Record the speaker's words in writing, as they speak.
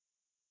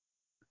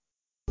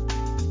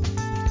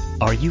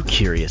Are you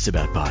curious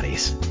about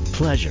bodies,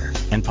 pleasure,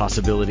 and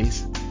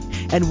possibilities?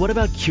 And what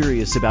about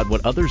curious about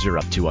what others are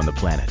up to on the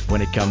planet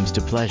when it comes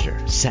to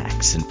pleasure,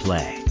 sex, and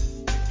play?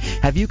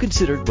 Have you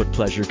considered what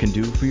pleasure can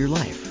do for your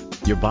life,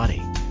 your body,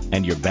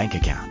 and your bank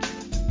account?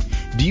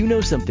 Do you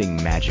know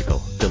something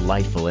magical,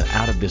 delightful, and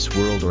out of this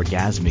world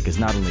orgasmic is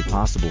not only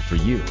possible for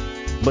you,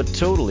 but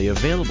totally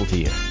available to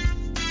you?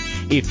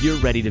 If you're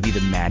ready to be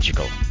the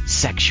magical,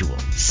 sexual,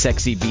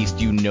 sexy beast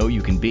you know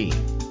you can be,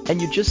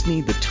 and you just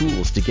need the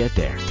tools to get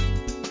there,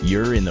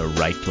 you're in the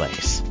right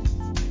place.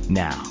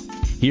 Now,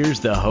 here's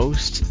the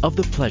host of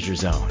The Pleasure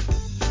Zone,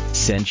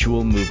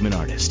 sensual movement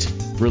artist,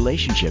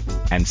 relationship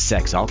and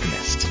sex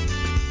alchemist,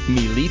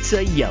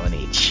 Milica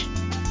Jelenic.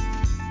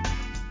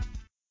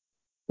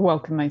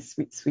 Welcome, my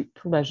sweet, sweet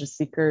pleasure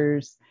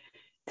seekers.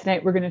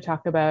 Tonight we're going to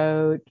talk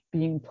about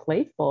being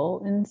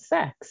playful in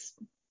sex.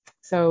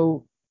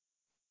 So,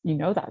 you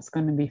know that's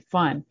going to be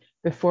fun.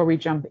 Before we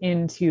jump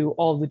into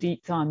all the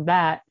deets on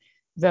that,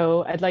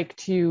 though, I'd like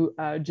to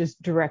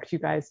just direct you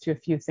guys to a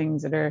few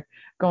things that are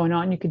going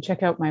on. You can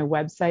check out my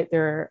website.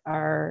 There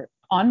are,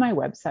 on my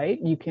website,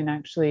 you can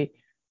actually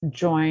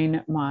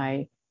join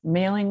my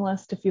mailing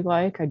list if you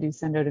like. I do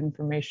send out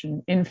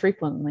information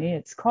infrequently.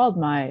 It's called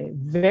my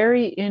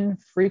very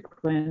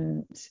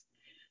infrequent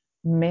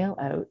mail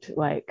out.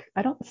 Like,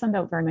 I don't send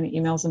out very many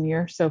emails a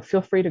year, so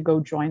feel free to go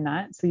join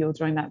that. So you'll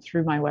join that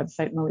through my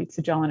website,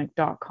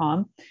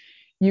 milicajelenic.com.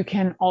 You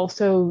can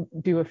also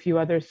do a few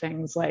other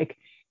things, like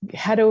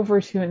head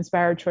over to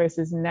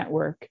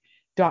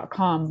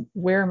inspiredchoicesnetwork.com,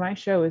 where my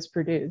show is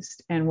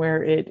produced and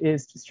where it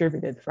is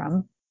distributed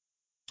from.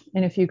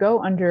 And if you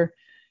go under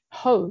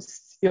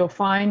hosts, you'll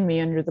find me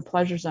under the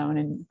Pleasure Zone,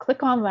 and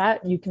click on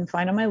that. You can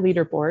find on my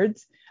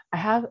leaderboards, I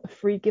have a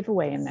free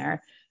giveaway in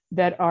there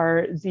that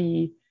are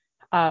the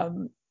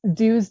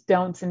do's,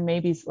 don'ts, and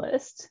maybes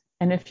list.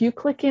 And if you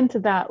click into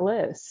that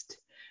list,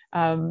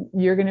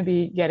 you're going to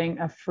be getting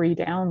a free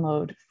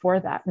download for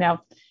that.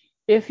 Now,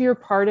 if you're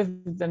part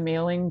of the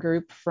mailing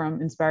group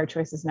from Inspired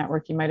Choices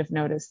Network, you might have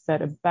noticed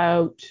that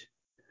about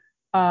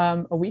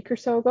a week or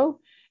so ago,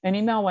 an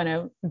email went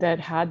out that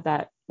had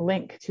that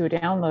link to a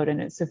download in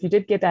it. So if you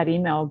did get that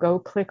email, go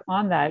click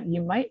on that.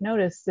 You might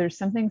notice there's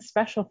something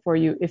special for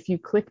you if you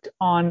clicked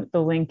on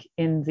the link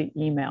in the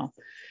email.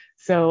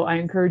 So I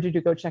encourage you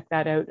to go check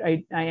that out.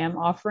 I am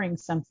offering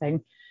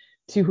something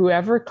to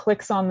whoever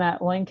clicks on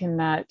that link in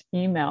that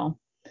email.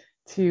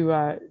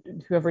 To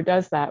whoever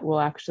does that will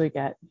actually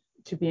get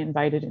to be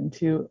invited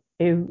into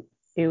a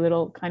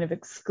little kind of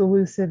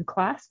exclusive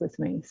class with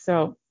me.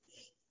 So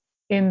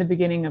in the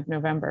beginning of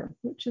November,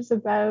 which is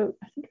about,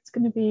 I think it's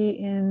going to be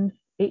in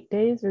 8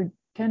 days or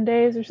 10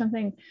 days or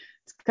something.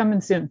 It's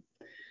coming soon.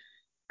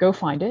 Go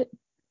find it,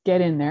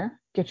 get in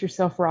there, get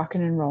yourself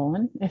rocking and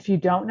rolling. If you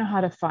don't know how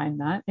to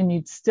find that and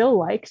you'd still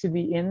like to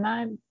be in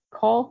that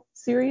call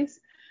series,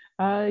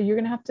 you're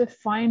going to have to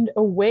find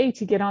a way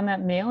to get on that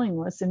mailing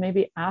list and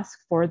maybe ask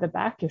for the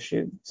back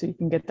issue so you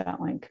can get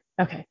that link.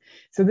 Okay,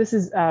 so this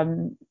is,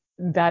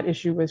 that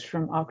issue was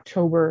from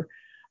October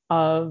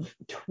of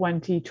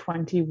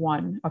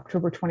 2021,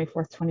 October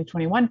 24th,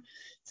 2021.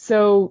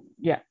 So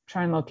yeah,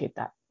 try and locate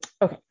that.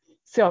 Okay,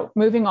 so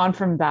moving on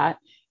from that,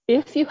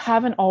 if you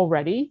haven't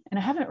already, and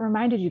I haven't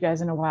reminded you guys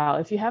in a while,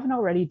 if you haven't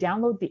already,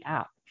 download the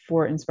app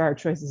for Inspired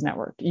Choices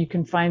Network. You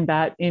can find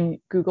that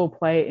in Google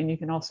Play, and you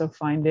can also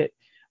find it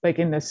like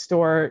in the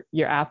store,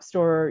 your app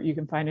store. You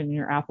can find it in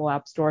your Apple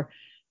App Store.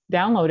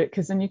 Download it,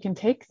 because then you can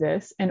take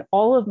this and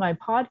all of my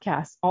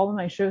podcasts, all of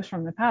my shows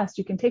from the past,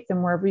 you can take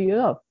them wherever you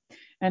go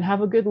and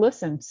have a good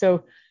listen.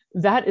 So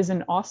that is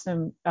an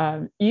awesome,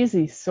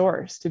 easy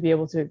source to be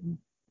able to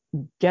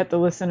get the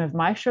listen of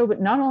my show,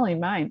 but not only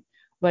mine.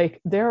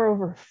 Like, there are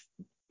over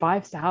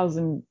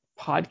 5,000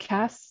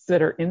 podcasts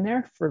that are in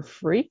there for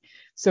free.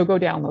 So go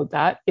download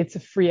that. It's a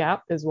free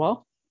app as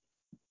well.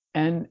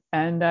 And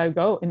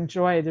go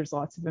enjoy. There's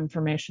lots of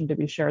information to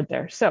be shared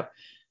there. So,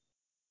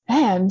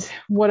 and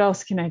what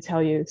else can I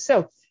tell you?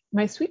 So,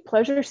 my sweet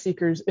pleasure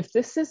seekers, if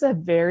this is a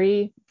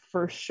very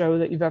first show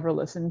that you've ever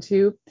listened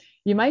to,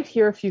 you might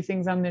hear a few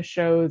things on this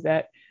show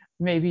that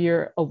maybe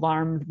you're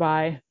alarmed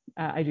by.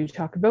 I do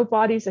talk about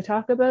bodies. I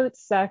talk about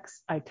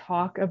sex. I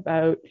talk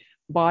about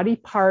body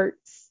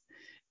parts.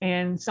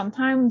 And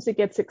sometimes it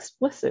gets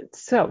explicit.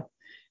 So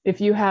if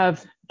you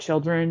have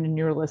children and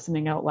you're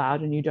listening out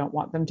loud and you don't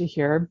want them to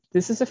hear,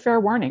 this is a fair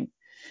warning.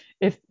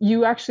 If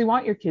you actually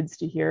want your kids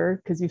to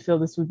hear because you feel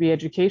this would be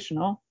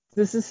educational,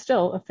 this is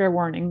still a fair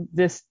warning.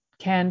 This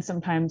can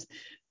sometimes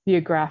be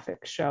a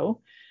graphic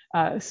show.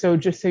 So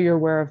just so you're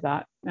aware of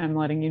that, I'm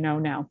letting you know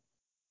now.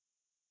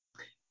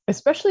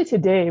 Especially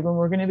today, when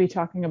we're going to be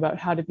talking about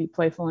how to be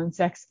playful in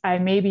sex, I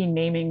may be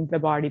naming the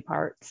body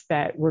parts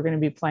that we're going to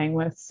be playing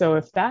with. So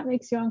if that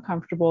makes you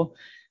uncomfortable,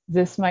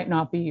 this might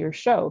not be your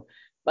show.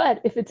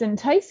 But if it's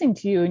enticing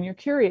to you and you're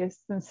curious,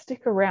 then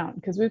stick around,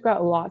 because we've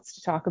got lots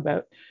to talk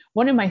about.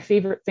 One of my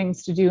favorite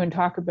things to do and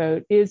talk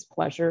about is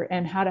pleasure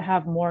and how to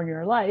have more in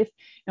your life.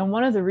 And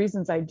one of the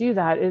reasons I do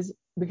that is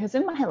because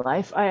in my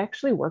life, I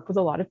actually work with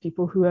a lot of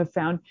people who have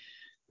found,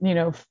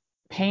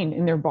 pain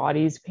in their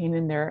bodies, pain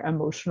in their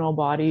emotional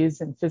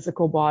bodies and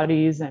physical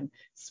bodies and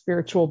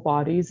spiritual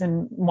bodies.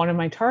 And one of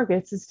my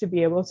targets is to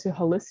be able to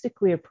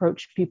holistically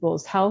approach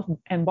people's health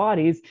and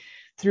bodies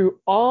through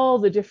all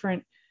the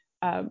different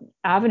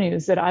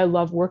avenues that I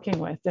love working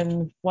with.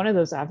 And one of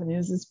those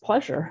avenues is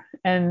pleasure.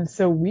 And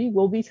so we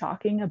will be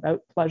talking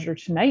about pleasure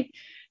tonight.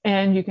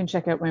 And you can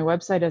check out my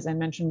website, as I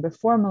mentioned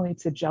before,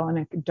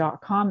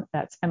 milicajelenic.com.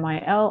 That's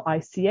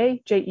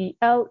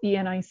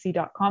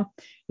MILICAJELENIC.com.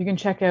 You can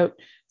check out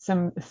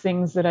some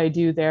things that I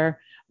do there.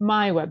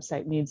 My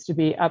website needs to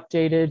be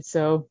updated,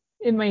 so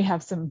it may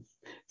have some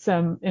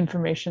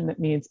information that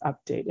needs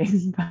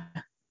updating.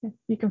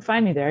 You can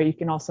find me there. You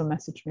can also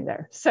message me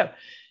there. So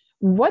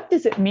what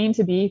does it mean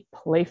to be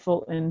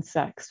playful in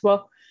sex?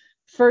 Well,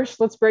 first,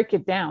 let's break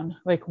it down.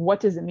 Like,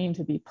 what does it mean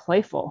to be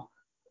playful?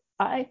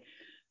 I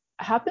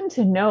happen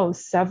to know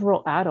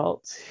several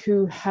adults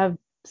who have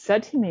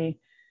said to me,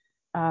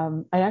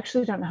 I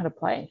actually don't know how to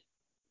play.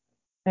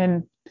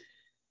 And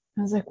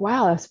I was like,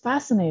 wow, that's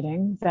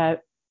fascinating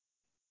that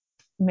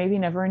maybe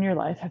never in your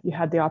life have you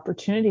had the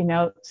opportunity.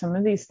 Now, some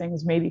of these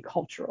things may be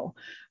cultural.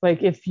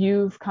 Like if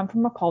you've come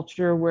from a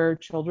culture where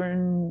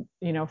children,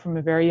 from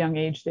a very young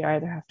age, they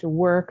either have to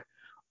work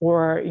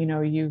or,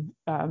 you've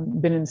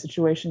been in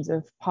situations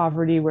of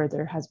poverty where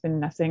there has been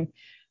nothing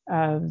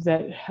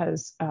that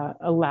has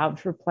allowed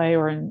for play,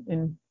 or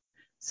in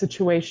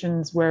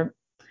situations where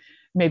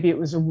maybe it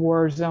was a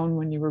war zone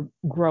when you were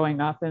growing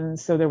up and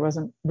so there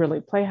wasn't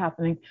really play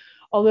happening.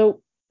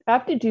 Although I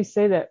have to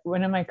say that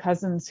one of my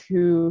cousins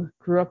who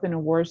grew up in a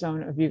war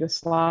zone of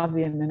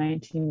Yugoslavia in the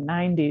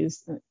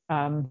 1990s,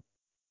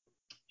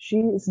 she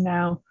is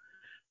now,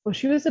 well,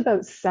 she was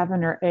about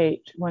 7 or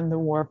 8 when the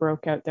war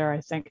broke out there,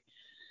 I think.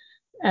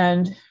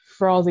 And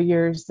for all the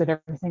years that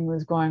everything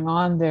was going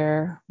on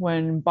there,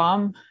 when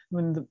the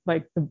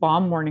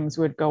bomb warnings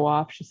would go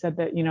off, she said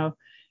that,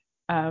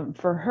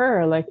 for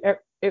her, like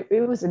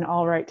it was an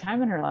all right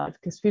time in her life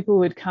because people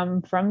would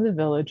come from the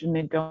village and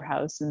they'd go to her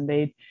house and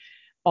they'd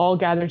all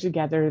gather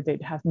together,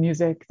 they'd have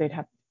music, they'd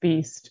have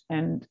feast,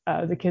 and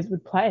the kids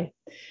would play.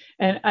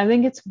 And I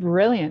think it's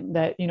brilliant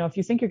that, if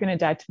you think you're going to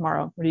die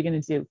tomorrow, what are you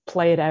going to do?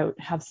 Play it out,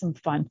 have some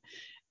fun.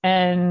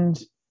 And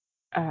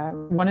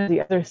one of the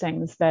other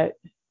things that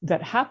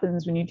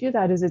happens when you do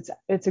that is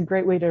it's a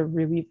great way to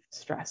relieve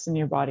stress in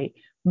your body.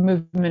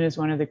 Movement is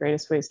one of the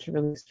greatest ways to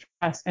relieve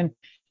stress, and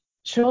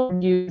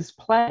children use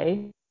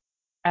play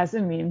as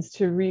a means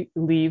to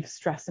relieve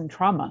stress and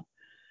trauma.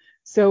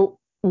 So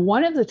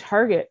one of the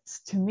targets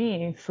to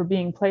me for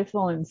being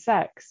playful in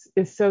sex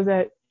is so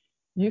that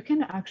you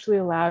can actually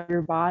allow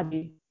your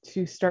body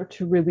to start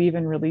to relieve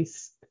and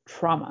release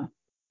trauma.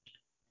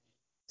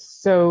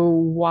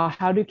 So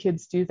how do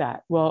kids do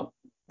that? Well,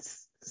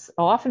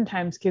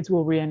 oftentimes kids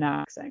will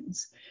reenact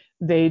things.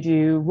 They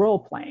do role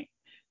playing.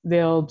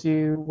 They'll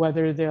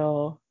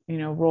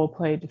role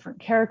play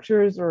different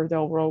characters, or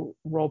they'll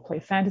role play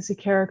fantasy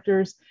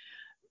characters.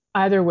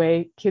 Either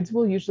way, kids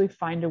will usually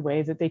find a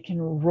way that they can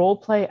role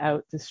play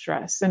out the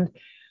stress. And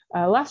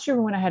last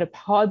year when I had a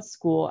pod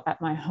school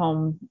at my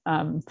home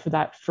for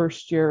that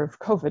first year of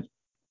COVID,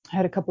 I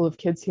had a couple of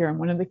kids here, and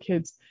one of the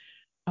kids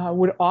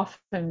would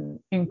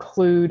often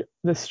include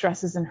the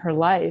stresses in her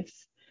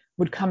life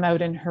would come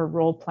out in her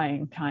role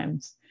playing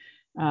times,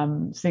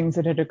 things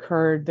that had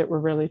occurred that were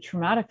really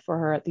traumatic for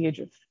her at the age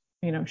of,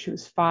 she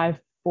was 4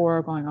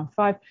 going on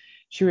 5.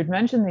 She would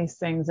mention these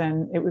things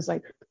and it was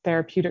like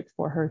therapeutic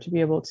for her to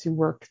be able to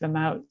work them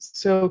out.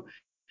 So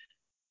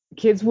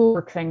kids will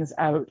work things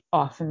out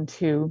often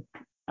too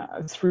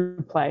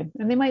through play.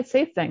 And they might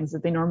say things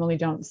that they normally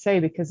don't say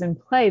because in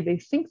play they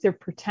think they're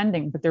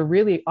pretending, but they're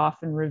really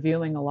often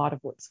revealing a lot of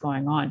what's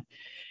going on.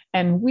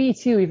 And we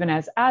too, even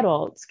as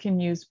adults,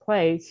 can use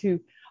play to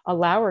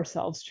allow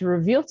ourselves to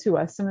reveal to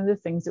us some of the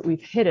things that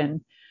we've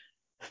hidden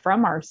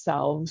from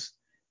ourselves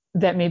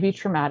that may be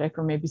traumatic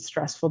or may be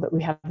stressful that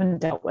we haven't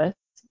dealt with.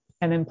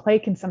 And then play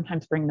can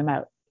sometimes bring them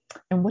out.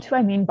 And what do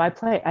I mean by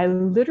play? I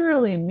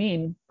literally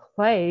mean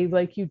play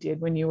like you did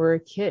when you were a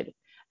kid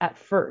at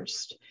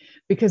first.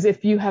 Because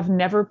if you have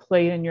never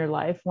played in your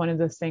life, one of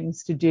the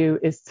things to do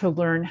is to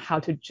learn how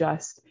to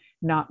just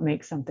not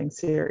make something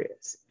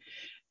serious.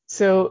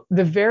 So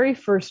the very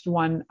first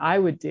one I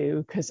would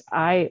do, because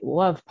I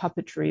love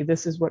puppetry,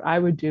 this is what I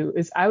would do,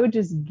 is I would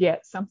just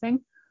get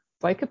something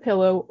like a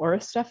pillow or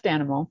a stuffed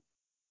animal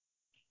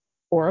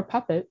or a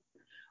puppet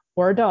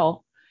or a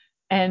doll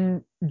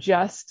and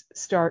just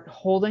start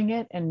holding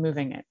it and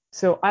moving it.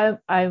 So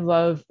I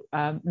love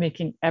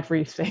making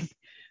everything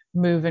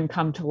move and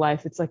come to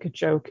life. It's like a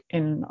joke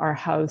in our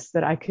house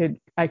that I could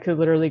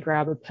literally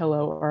grab a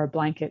pillow or a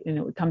blanket and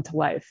it would come to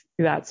life.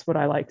 That's what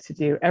I like to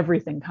do.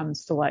 Everything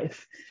comes to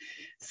life.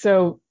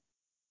 So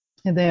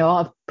and they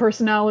all have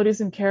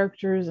personalities and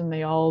characters and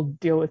they all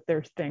deal with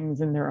their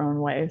things in their own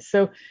way.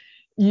 So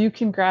you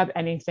can grab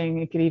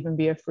anything. It could even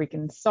be a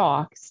freaking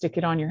sock, stick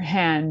it on your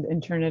hand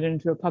and turn it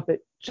into a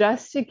puppet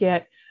just to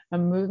get a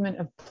movement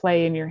of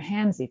play in your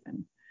hands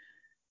even.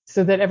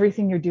 so that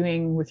everything you're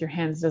doing with your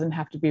hands doesn't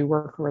have to be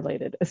work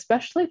related,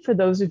 especially for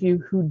those of you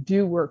who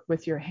do work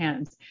with your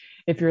hands.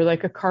 If you're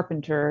like a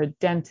carpenter, a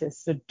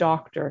dentist, a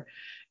doctor,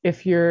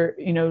 if you're,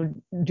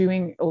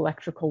 doing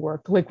electrical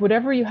work, like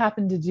whatever you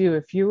happen to do,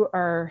 if you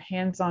are a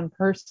hands-on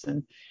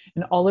person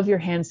and all of your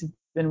hands have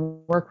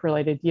been work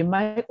related, you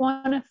might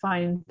want to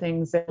find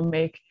things that will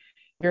make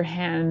your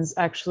hands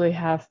actually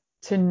have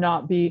to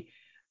not be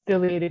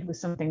affiliated with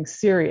something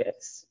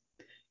serious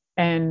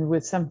and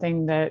with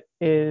something that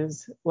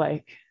is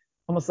like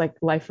almost like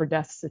life or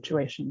death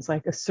situations.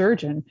 Like a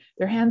surgeon,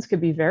 their hands could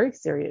be very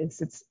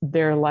serious. It's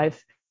their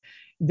life.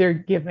 They're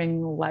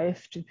giving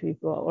life to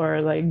people,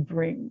 or like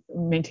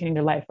maintaining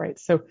their life, right?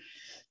 So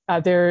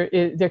there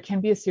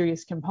can be a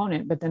serious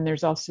component, but then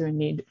there's also a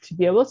need to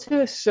be able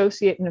to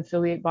associate and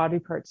affiliate body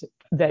parts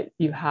that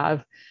you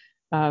have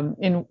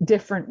in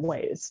different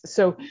ways.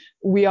 So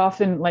we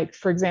often, like,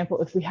 for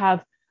example, if we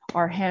have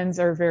our hands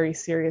are very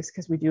serious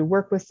because we do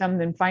work with them,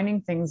 then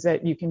finding things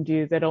that you can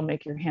do that'll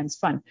make your hands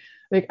fun.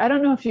 Like, I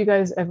don't know if you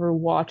guys ever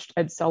watched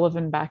Ed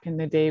Sullivan back in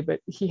the day,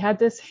 but he had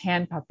this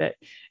hand puppet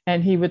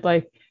and he would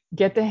like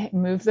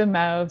move the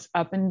mouths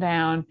up and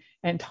down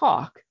and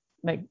talk.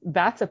 Like,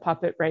 that's a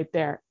puppet right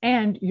there.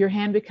 And your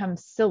hand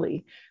becomes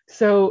silly.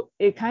 So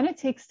it kind of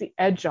takes the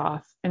edge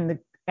off and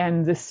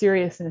the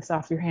seriousness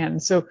off your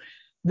hand. So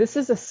this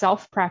is a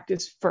self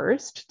practice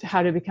first to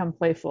how to become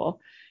playful.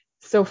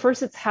 So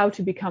first it's how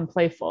to become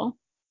playful,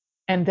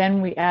 and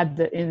then we add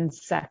the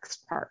insects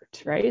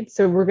part, right?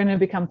 So we're going to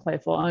become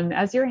playful. And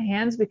as your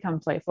hands become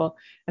playful,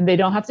 and they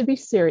don't have to be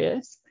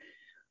serious,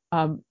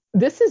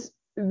 this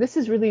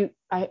is really,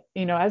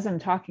 as I'm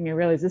talking, I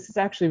realize this is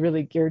actually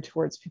really geared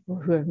towards people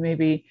who have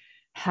maybe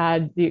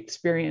had the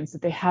experience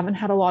that they haven't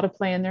had a lot of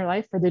play in their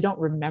life, or they don't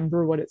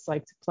remember what it's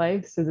like to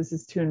play. So this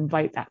is to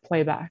invite that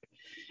play back.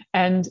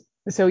 And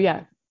so,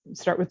 yeah,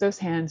 start with those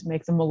hands,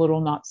 make them a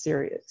little not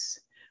serious.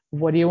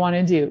 What do you want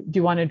to do? Do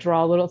you want to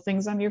draw little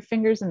things on your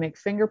fingers and make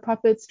finger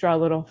puppets? Draw a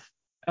little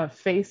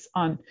face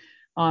on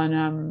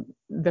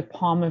the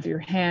palm of your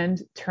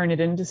hand, turn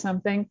it into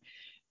something.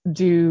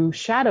 Do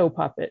shadow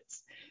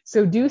puppets.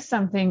 So do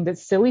something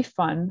that's silly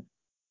fun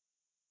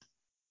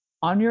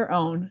on your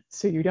own,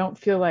 so you don't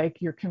feel like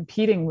you're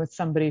competing with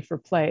somebody for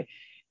play.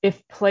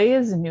 If play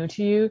is new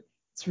to you,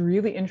 it's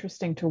really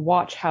interesting to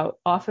watch how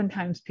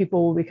oftentimes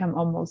people will become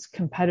almost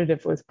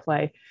competitive with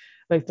play.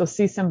 Like, they'll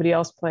see somebody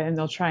else play and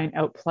they'll try and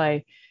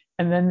outplay,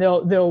 and then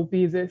there'll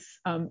be this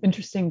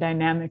interesting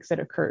dynamics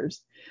that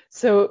occurs.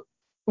 So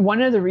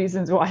one of the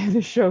reasons why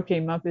the show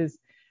came up is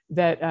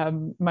that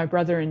my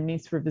brother and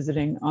niece were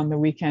visiting on the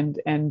weekend,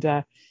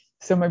 and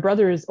so my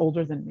brother is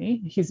older than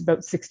me. He's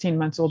about 16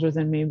 months older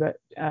than me, but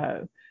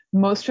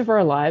most of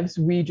our lives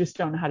we just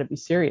don't know how to be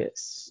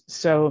serious.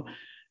 So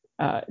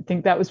I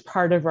think that was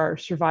part of our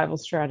survival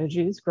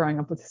strategies growing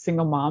up with a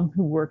single mom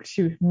who worked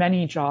too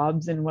many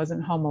jobs and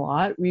wasn't home a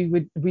lot.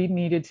 We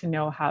needed to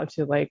know how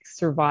to like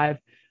survive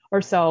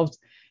ourselves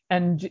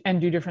and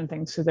do different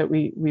things so that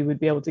we would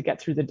be able to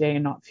get through the day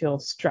and not feel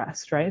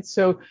stressed, right?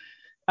 So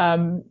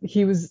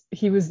he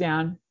was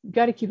down. You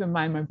got to keep in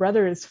mind, my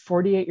brother is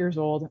 48 years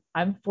old.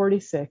 I'm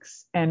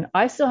 46, and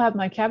I still have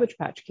my Cabbage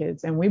Patch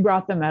Kids, and we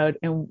brought them out,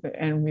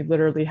 and we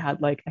literally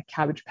had like a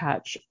Cabbage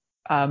Patch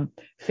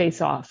face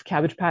off.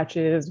 Cabbage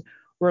Patches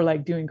were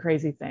like doing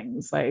crazy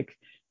things like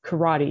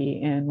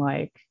karate and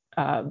like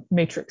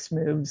matrix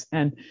moves,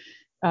 and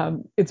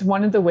it's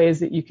one of the ways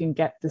that you can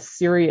get the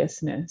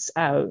seriousness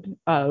out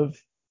of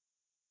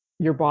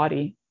your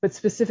body, but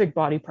specific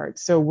body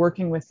parts. So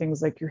working with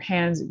things like your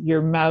hands,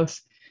 your mouth,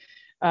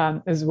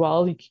 as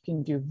well. You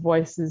can do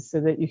voices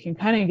so that you can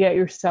kind of get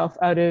yourself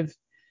out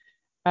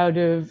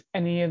of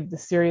any of the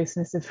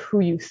seriousness of who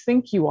you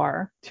think you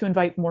are, to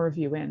invite more of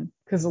you in.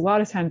 Because a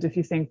lot of times if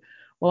you think,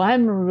 well,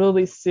 I'm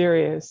really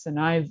serious and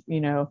I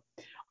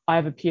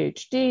have a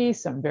PhD,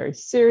 so I'm very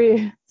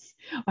serious.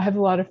 I have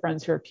a lot of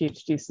friends who are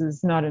PhDs, so this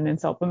is not an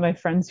insult, but my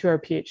friends who are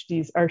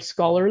PhDs are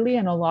scholarly,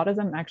 and a lot of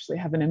them actually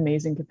have an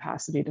amazing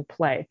capacity to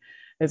play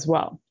as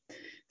well.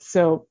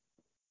 So,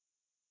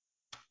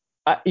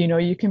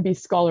 you can be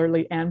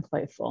scholarly and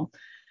playful.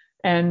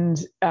 And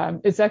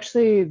it's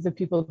actually the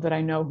people that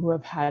I know who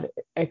have had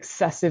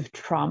excessive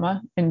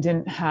trauma and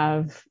didn't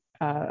have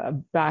a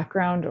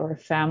background or a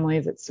family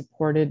that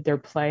supported their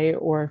play,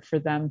 or for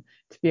them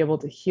to be able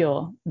to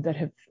heal, that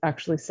have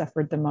actually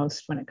suffered the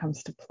most when it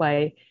comes to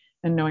play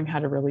and knowing how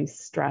to release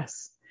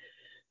stress.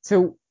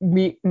 So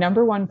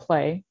number one,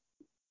 play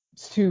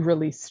to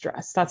release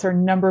stress. That's our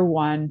number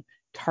one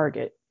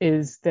target,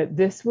 is that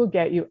this will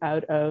get you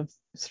out of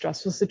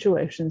stressful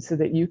situations so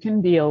that you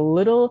can be a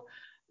little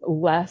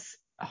less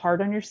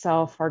hard on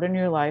yourself, hard on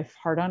your life,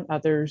 hard on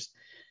others,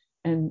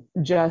 and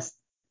just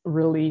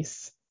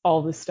release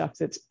all the stuff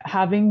that's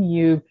having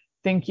you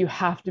think you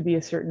have to be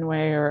a certain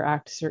way or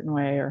act a certain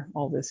way or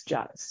all this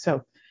jazz.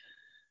 So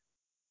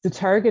the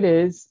target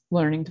is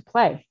learning to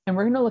play. And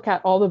we're going to look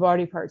at all the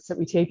body parts that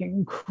we take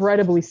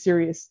incredibly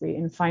seriously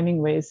and finding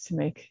ways to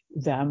make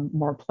them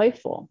more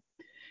playful.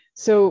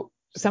 So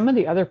some of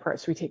the other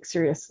parts we take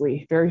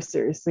seriously, very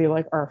seriously,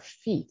 like our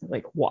feet.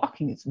 Like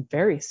walking is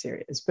very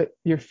serious, but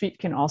your feet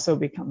can also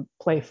become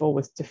playful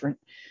with different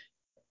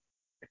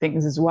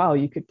things as well.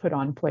 You could put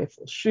on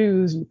playful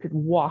shoes, you could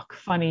walk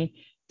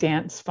funny,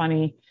 dance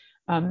funny,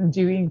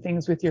 doing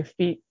things with your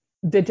feet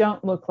that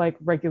don't look like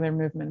regular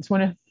movements.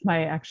 One of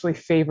my actually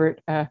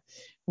favorite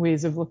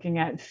ways of looking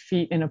at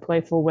feet in a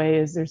playful way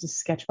is there's a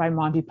sketch by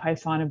Monty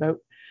Python about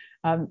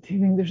I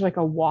think there's like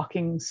a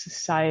walking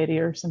society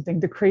or something,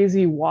 the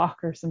Crazy Walk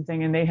or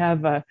something, and they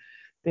have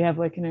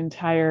like an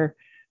entire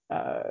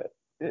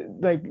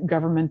like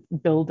government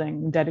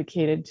building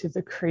dedicated to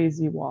the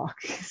Crazy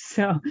Walk.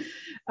 So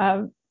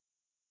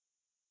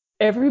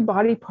every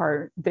body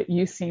part that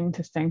you seem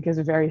to think is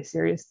a very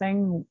serious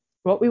thing,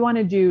 what we want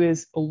to do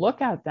is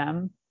look at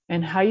them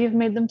and how you've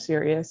made them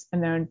serious,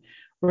 and then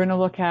we're going to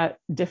look at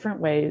different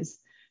ways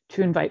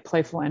to invite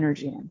playful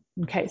energy in.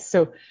 Okay,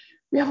 so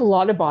we have a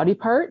lot of body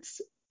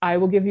parts. I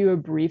will give you a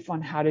brief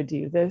on how to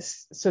do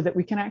this so that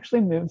we can actually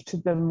move to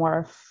the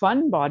more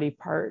fun body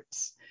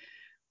parts.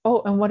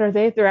 Oh, and what are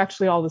they? They're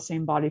actually all the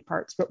same body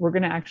parts, but we're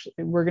going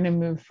to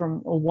move from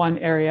one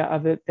area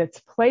of it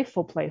that's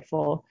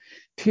playful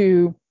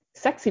to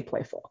sexy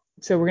playful.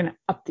 So we're going to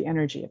up the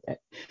energy a bit.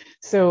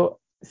 So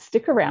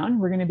stick around.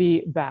 We're going to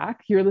be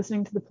back. You're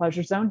listening to the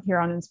Pleasure Zone here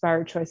on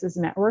Inspired Choices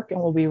Network,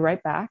 and we'll be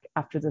right back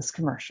after this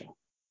commercial.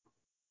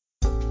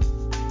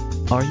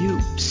 Are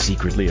you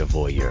secretly a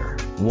voyeur,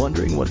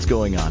 wondering what's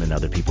going on in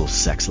other people's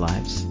sex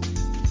lives?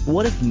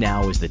 What if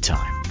now is the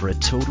time for a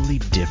totally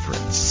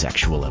different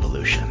sexual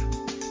evolution?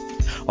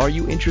 Are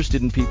you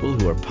interested in people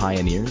who are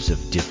pioneers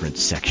of different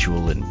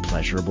sexual and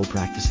pleasurable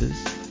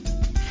practices?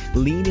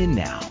 Lean in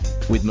now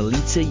with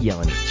Milica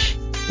Jelenic,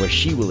 where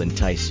she will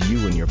entice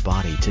you and your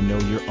body to know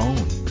your own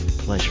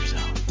pleasure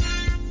zone.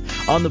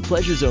 On the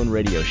Pleasure Zone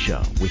radio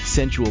show with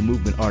sensual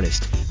movement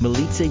artist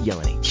Milica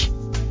Jelenic,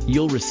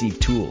 you'll receive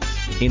tools,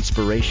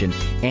 inspiration,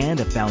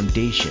 and a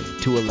foundation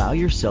to allow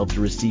yourself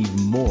to receive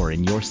more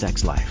in your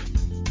sex life,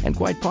 and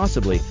quite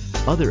possibly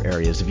other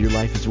areas of your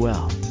life as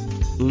well.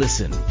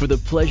 Listen for the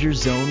Pleasure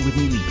Zone with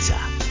Milica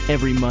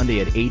every Monday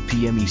at 8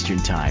 p.m. Eastern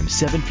Time,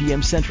 7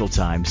 p.m. Central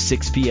Time,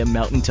 6 p.m.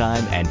 Mountain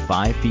Time, and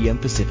 5 p.m.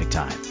 Pacific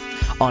Time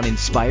on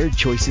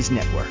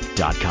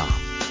InspiredChoicesNetwork.com.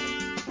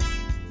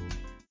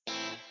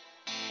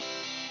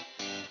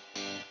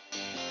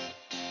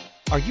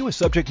 Are you a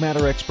subject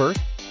matter expert?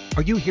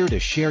 Are you here to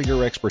share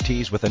your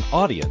expertise with an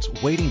audience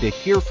waiting to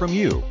hear from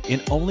you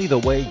in only the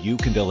way you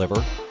can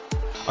deliver?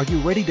 Are you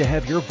ready to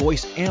have your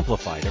voice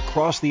amplified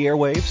across the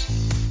airwaves?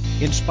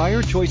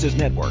 Inspired Choices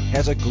Network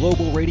has a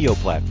global radio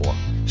platform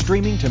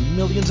streaming to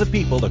millions of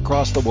people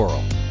across the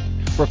world.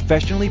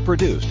 Professionally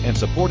produced and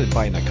supported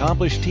by an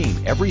accomplished team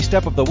every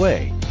step of the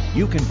way,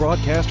 you can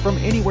broadcast from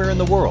anywhere in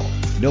the world,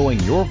 knowing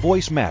your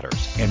voice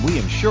matters, and we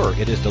ensure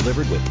it is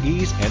delivered with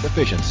ease and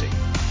efficiency.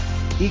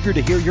 Eager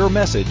to hear your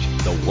message,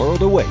 the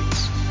world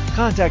awaits.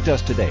 Contact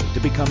us today to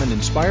become an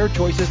Inspired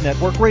Choices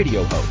Network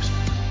radio host.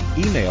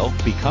 Email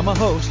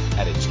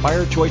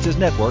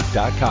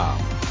becomeahost@inspiredchoicesnetwork.com.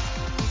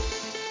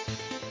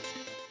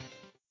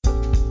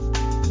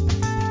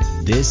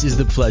 This is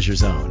the Pleasure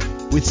Zone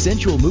with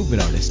sensual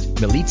movement artist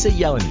Milica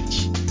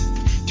Jelenic.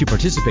 To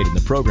participate in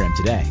the program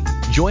today,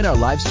 join our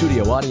live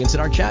studio audience in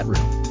our chat room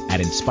at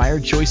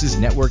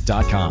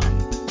InspiredChoicesNetwork.com.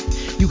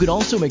 You can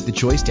also make the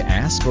choice to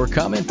ask or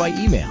comment by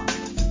email.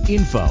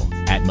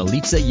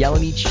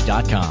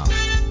 info@milicajelenic.com.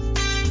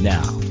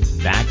 Now,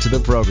 back to the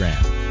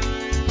program.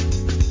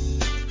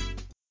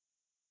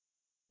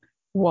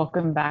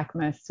 Welcome back,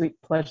 my sweet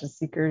pleasure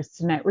seekers.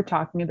 Tonight we're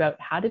talking about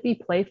how to be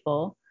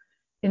playful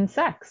in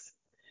sex.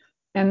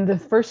 And the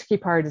first key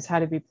part is how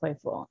to be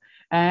playful.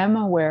 I am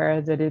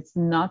aware that it's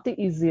not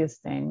the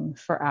easiest thing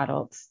for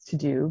adults to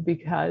do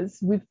because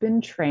we've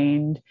been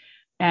trained,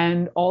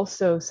 and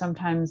also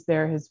sometimes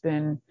there has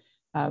been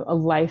a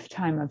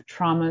lifetime of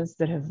traumas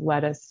that have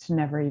led us to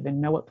never even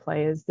know what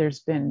play is. There's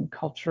been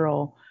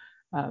cultural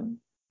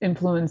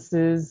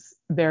influences.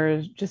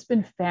 There's just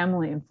been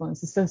family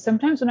influences. So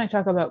sometimes when I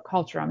talk about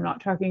culture, I'm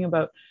not talking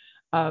about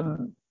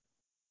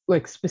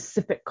like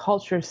specific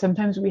cultures.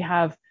 Sometimes we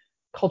have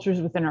cultures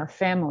within our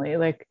family.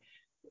 Like,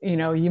 you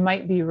know, you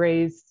might be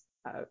raised.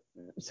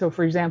 So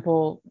for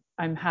example,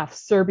 I'm half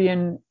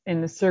Serbian.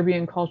 In the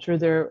Serbian culture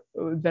there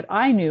that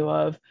I knew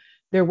of,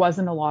 there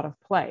wasn't a lot of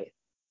play.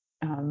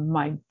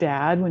 My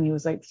dad, when he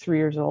was like 3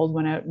 years old,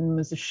 went out and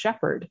was a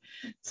shepherd.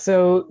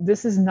 So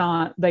this is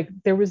not like,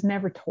 there was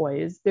never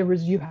toys. There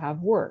was, you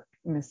have work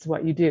and this is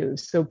what you do.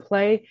 So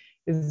play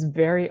is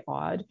very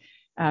odd.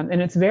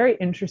 And it's very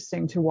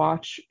interesting to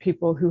watch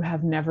people who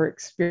have never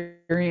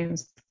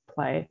experienced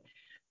play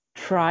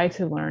try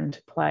to learn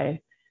to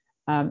play.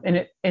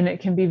 And it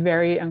can be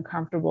very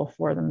uncomfortable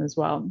for them as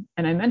well.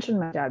 And I mentioned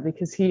my dad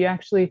because he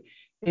actually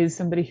is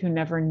somebody who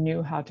never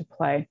knew how to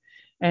play.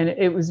 And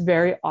it was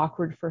very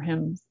awkward for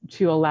him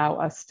to allow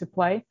us to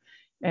play.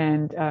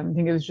 And I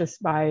think it was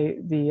just by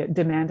the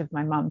demand of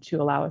my mom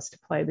to allow us to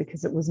play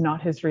because it was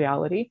not his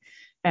reality.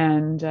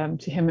 And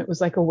to him, it was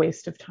like a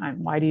waste of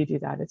time. Why do you do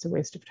that? It's a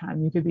waste of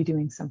time. You could be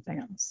doing something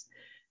else.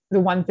 the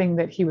one thing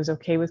that he was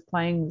okay with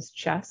playing was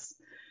chess.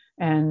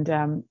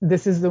 And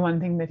this is the one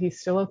thing that he's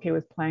still okay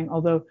with playing.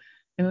 Although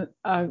in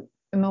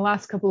the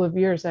last couple of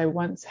years, I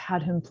once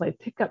had him play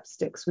pickup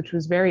sticks, which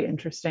was very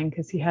interesting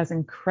because he has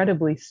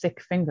incredibly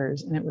thick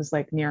fingers, and it was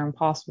like near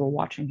impossible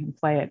watching him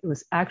play it. It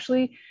was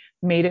actually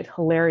made it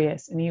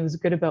hilarious, and he was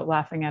good about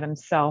laughing at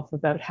himself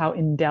about how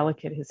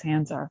indelicate his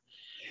hands are.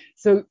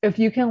 So if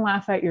you can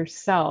laugh at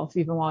yourself,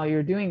 even while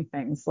you're doing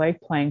things like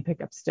playing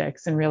pickup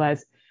sticks, and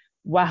realize,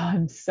 wow,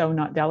 I'm so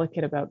not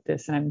delicate about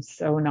this, and I'm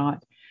so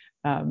not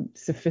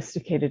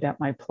sophisticated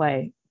at my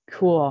play.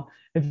 Cool.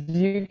 If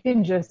you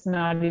can just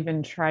not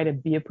even try to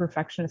be a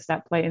perfectionist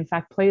at play. In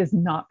fact, play is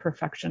not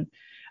perfection.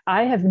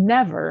 I have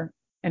never,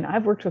 and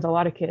I've worked with a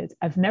lot of kids,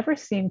 I've never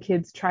seen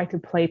kids try to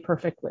play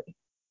perfectly.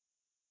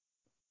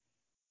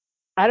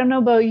 I don't know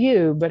about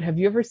you, but have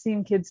you ever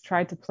seen kids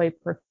try to play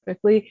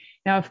perfectly?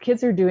 Now, if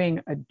kids are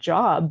doing a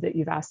job that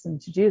you've asked them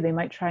to do, they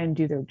might try and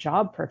do their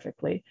job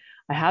perfectly.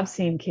 I have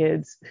seen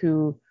kids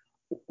who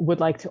would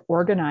like to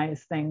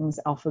organize things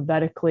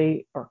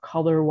alphabetically or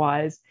color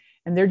wise,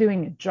 and they're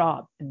doing a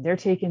job and they're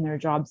taking their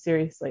job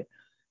seriously.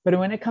 But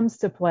when it comes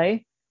to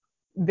play,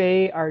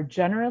 they are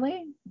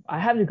generally, I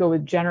have to go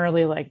with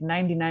generally like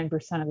 99%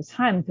 of the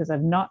time because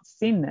I've not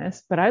seen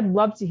this, but I'd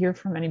love to hear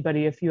from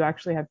anybody if you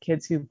actually have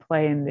kids who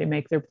play and they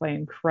make their play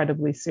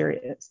incredibly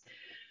serious.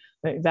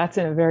 That's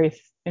a very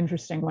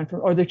interesting one.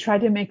 Or they try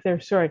to make their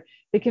story,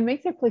 they can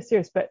make their play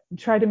serious, but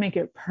try to make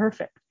it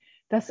perfect.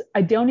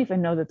 I don't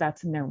even know that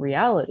that's in their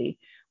reality.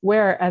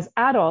 Where as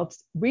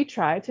adults, we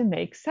try to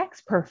make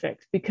sex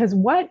perfect because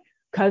what?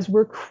 Because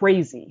we're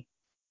crazy.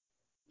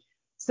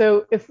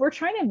 So if we're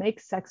trying to make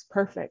sex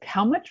perfect,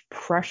 how much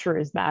pressure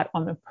is that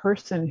on the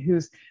person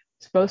who's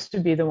supposed to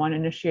be the one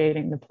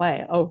initiating the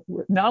play? Oh,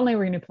 not only are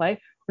we going to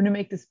play, we're going to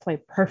make this play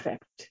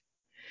perfect.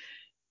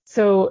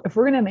 So if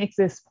we're going to make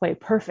this play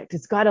perfect,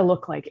 it's got to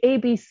look like A,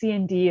 B, C,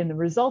 and D, and the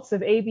results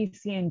of A, B,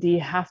 C, and D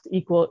have to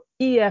equal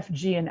E, F,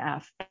 G, and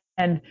F.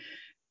 And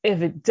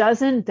if it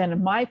doesn't,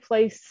 then my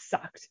play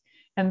sucked.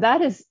 And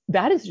that is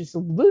just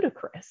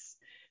ludicrous.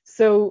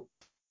 So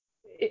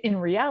in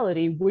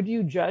reality, would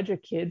you judge a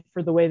kid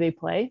for the way they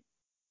play?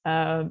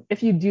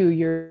 If you do,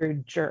 you're a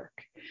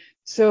jerk.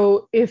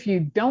 So if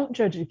you don't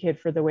judge a kid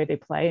for the way they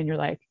play and you're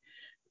like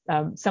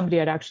somebody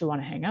I'd actually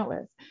want to hang out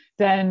with,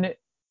 then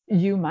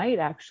you might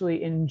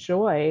actually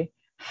enjoy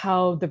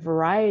how the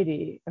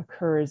variety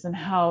occurs and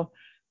how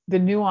the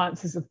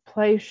nuances of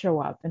play show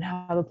up and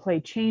how the play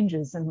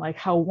changes, and like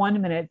how 1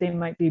 minute they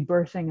might be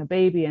birthing a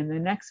baby and the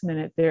next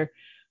minute they're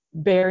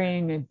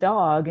burying a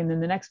dog, and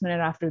then the next minute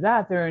after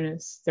that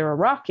they're a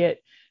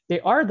rocket, they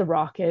are the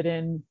rocket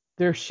and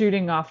they're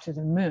shooting off to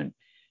the moon.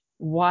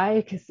 Why?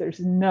 Because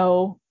there's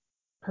no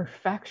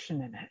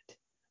perfection in it.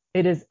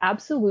 It is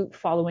absolute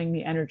following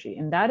the energy,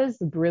 and that is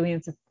the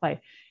brilliance of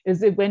play, is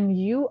that when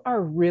you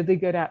are really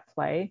good at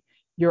play,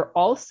 you're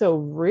also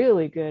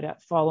really good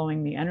at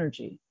following the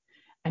energy,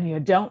 and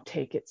you don't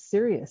take it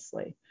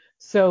seriously.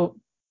 So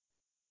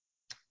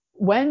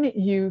when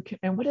you can,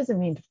 and what does it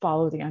mean to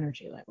follow the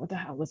energy? Like, what the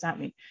hell does that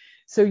mean?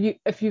 So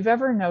if you've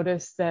ever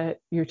noticed that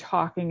you're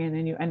talking and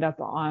then you end up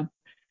on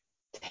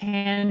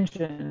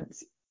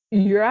tangents,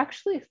 you're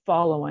actually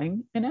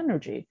following an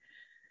energy.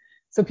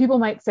 So people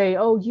might say,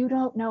 oh, you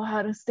don't know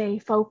how to stay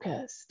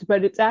focused,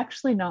 but it's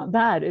actually not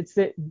that. It's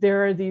that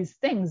there are these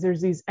things,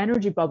 there's these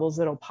energy bubbles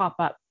that'll pop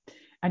up,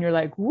 and you're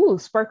like, woo,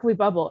 sparkly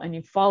bubble, and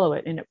you follow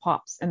it and it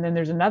pops. And then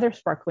there's another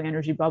sparkly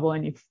energy bubble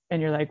and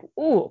you're like,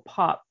 ooh,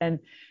 pop. And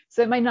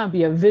so it might not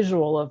be a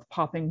visual of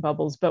popping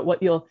bubbles, but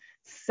what you'll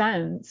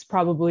sense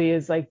probably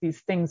is like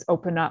these things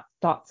open up,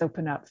 thoughts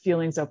open up,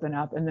 feelings open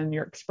up, and then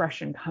your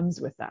expression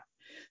comes with that.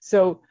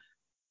 So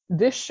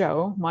this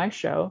show, my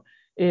show,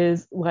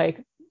 is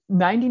like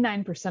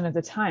 99% of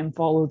the time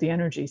follow the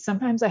energy.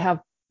 Sometimes I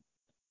have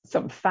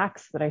some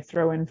facts that I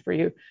throw in for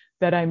you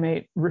that I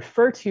may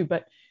refer to,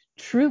 but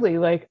truly,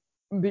 like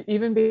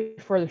even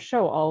before the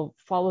show, I'll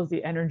follow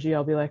the energy.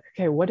 I'll be like,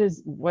 okay,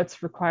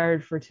 what's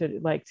required for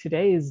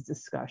today's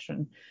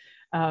discussion.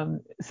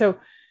 So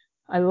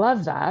I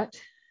love that.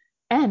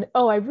 And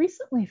I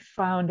recently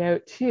found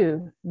out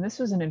too, and this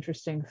was an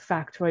interesting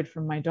factoid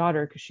from my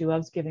daughter because she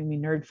loves giving me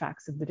nerd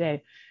facts of the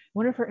day.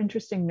 One of her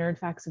interesting nerd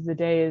facts of the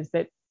day is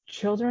that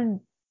children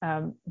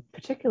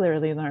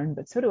particularly learn,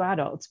 but so do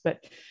adults,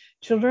 but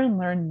children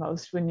learn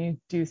most when you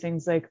do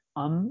things like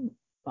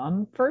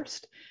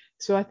first.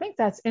 So I think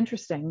that's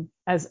interesting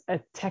as a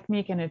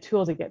technique and a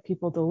tool to get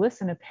people to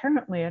listen.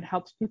 Apparently it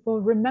helps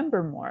people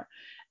remember more.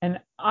 And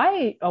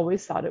I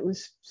always thought it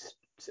was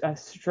a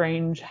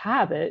strange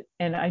habit,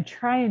 and I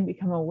try and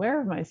become aware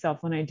of myself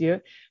when I do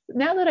it. But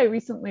now that I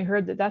recently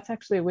heard that that's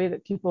actually a way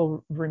that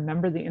people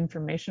remember the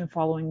information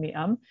following the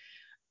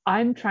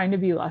I'm trying to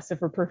be less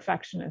of a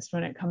perfectionist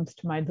when it comes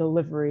to my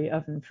delivery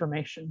of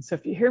information. So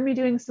if you hear me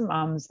doing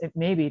some it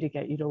may be to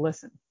get you to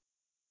listen.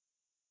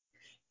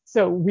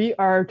 So we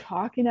are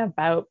talking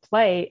about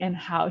play and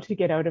how to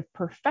get out of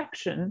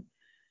perfection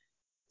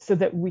so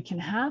that we can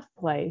have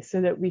play,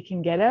 so that we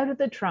can get out of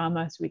the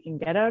trauma, so we can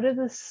get out of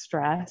the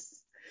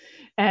stress,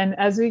 And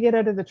as we get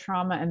out of the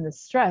trauma and the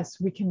stress,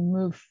 we can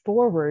move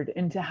forward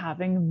into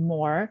having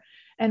more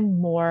and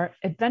more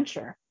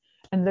adventure.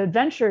 And the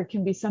adventure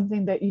can be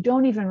something that you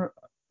don't even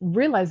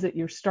realize that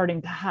you're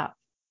starting to have.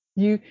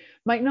 You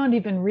might not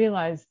even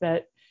realize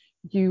that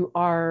you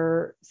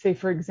are, say,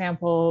 for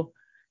example,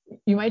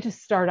 you might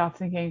just start off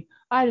thinking,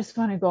 I just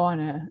want to go on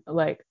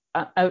a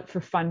out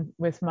for fun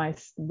with my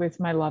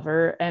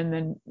lover, and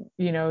then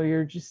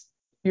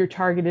your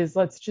target is,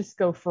 let's just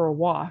go for a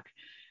walk.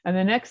 And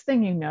the next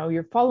thing you know,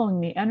 you're following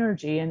the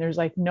energy and there's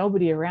like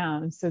nobody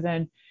around. So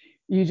then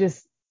you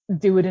just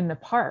do it in the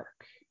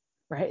park,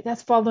 right?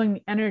 That's following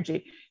the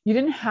energy. You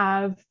didn't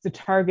have the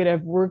target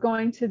of, we're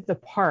going to the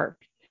park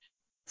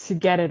to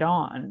get it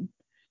on.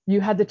 You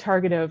had the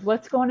target of,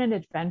 let's go on an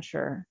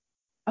adventure.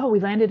 Oh, we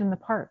landed in the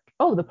park.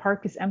 Oh, the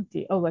park is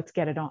empty. Oh, let's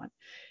get it on.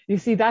 You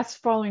see, that's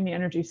following the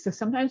energy. So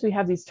sometimes we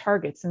have these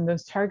targets, and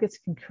those targets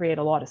can create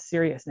a lot of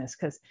seriousness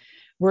because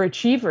we're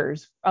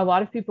achievers. A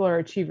lot of people are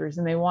achievers,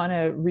 and they want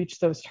to reach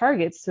those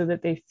targets so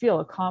that they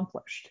feel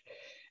accomplished,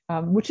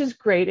 which is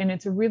great. And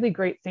it's a really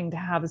great thing to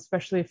have,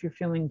 especially if you're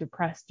feeling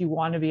depressed. You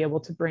want to be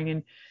able to bring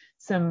in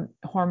some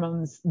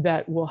hormones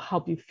that will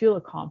help you feel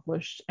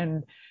accomplished.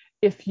 And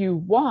if you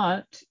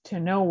want to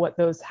know what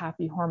those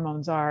happy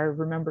hormones are,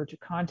 remember to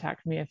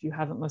contact me. If you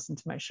haven't listened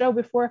to my show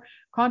before,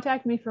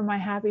 contact me for my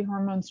happy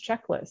hormones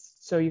checklist.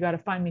 So you got to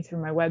find me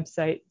through my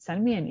website,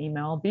 send me an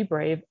email, be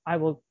brave. I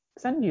will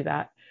send you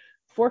that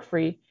for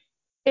free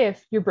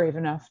if you're brave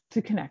enough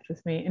to connect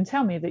with me and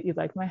tell me that you'd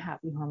like my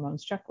happy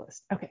hormones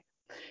checklist. Okay,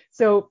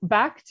 so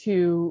back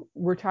to,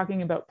 we're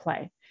talking about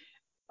play.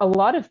 A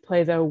lot of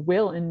play, though,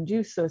 will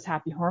induce those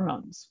happy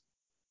hormones.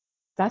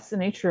 That's the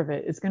nature of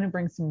it. It's going to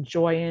bring some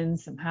joy in,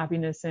 some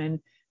happiness in.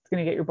 It's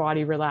going to get your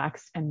body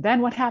relaxed. And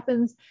then what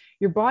happens?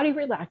 Your body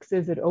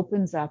relaxes, it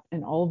opens up,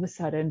 and all of a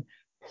sudden,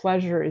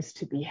 pleasure is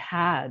to be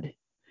had.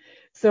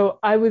 So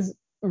I was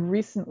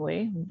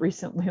recently,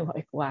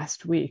 like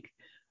last week,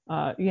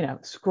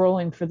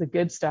 scrolling for the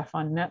good stuff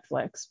on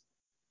Netflix.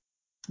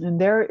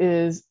 And there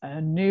is a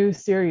new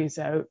series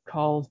out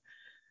called,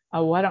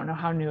 I don't know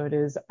how new it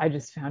is. I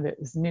just found it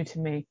was new to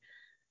me.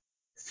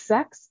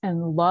 Sex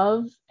and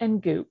Love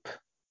and Goop.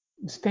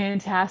 It's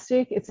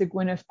fantastic. It's a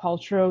Gwyneth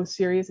Paltrow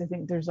series. I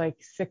think there's like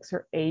 6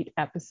 or 8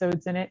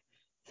 episodes in it.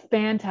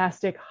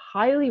 Fantastic.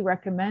 Highly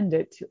recommend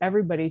it to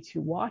everybody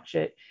to watch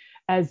it,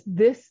 as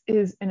this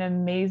is an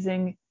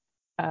amazing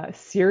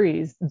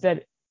series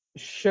that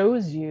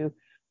shows you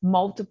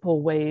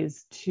multiple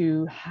ways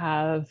to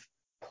have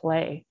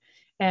play.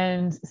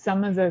 And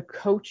some of the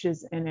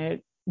coaches in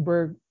it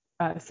were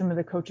some of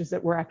the coaches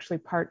that were actually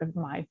part of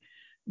my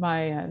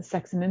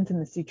sex and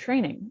intimacy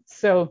training.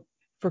 So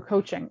for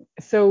coaching.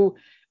 So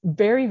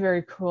very,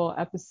 very cool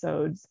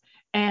episodes.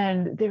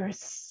 And they're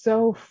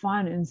so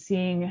fun in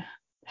seeing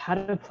how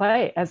to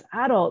play as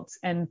adults,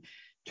 and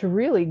to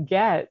really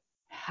get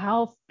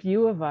how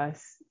few of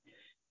us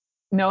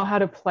know how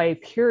to play,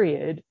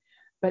 period.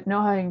 But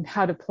knowing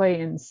how to play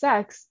in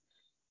sex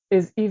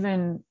is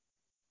even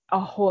a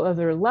whole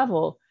other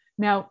level.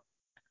 Now,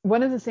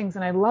 one of the things,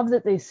 and I love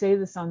that they say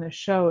this on the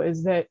show,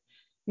 is that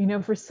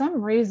for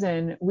some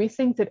reason, we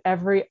think that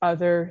every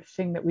other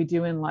thing that we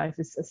do in life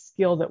is a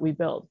skill that we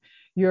build.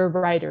 You're a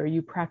writer,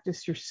 you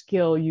practice your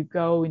skill, you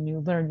go and you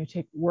learn, you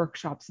take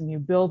workshops and you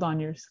build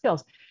on your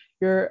skills.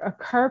 You're a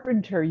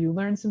carpenter, you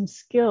learn some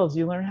skills,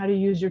 you learn how to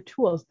use your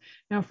tools.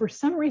 Now, for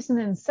some reason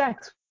in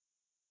sex,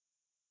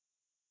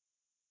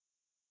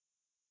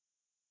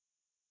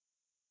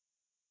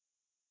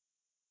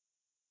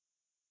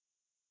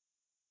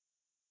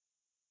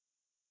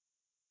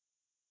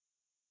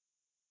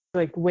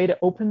 like way to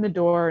open the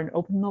door and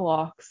open the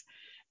locks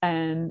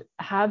and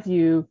have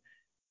you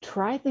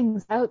try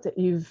things out that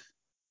you've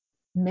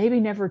maybe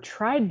never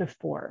tried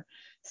before.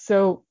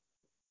 So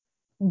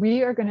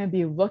we are going to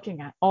be looking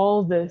at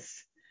all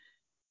this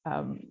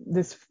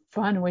this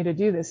fun way to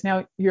do this.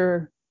 Now,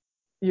 your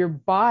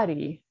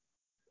body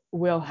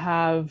will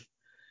have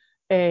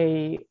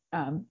a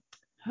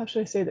how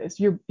should I say this?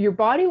 Your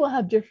body will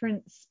have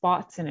different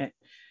spots in it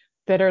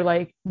that are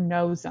like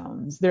no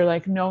zones. They're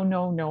like, no,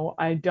 no, no,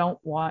 I don't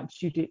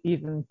want you to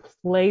even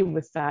play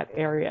with that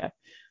area.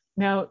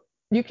 Now,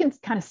 you can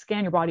kind of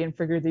scan your body and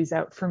figure these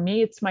out. For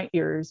me, it's my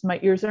ears. My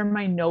ears are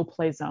my no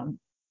play zone.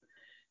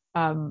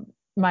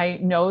 My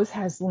nose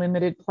has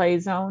limited play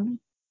zone.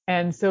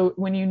 And so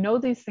when you know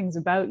these things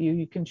about you,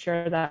 you can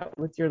share that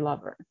with your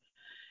lover.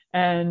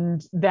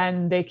 And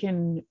then they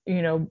can,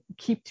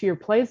 keep to your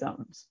play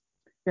zones,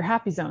 your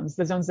happy zones,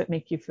 the zones that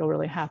make you feel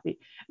really happy.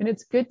 And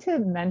it's good to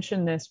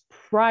mention this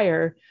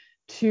prior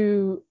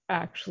to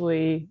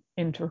actually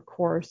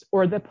intercourse,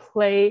 or the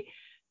play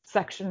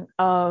section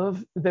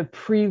of the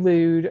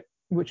prelude,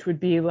 which would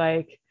be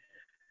like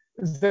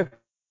the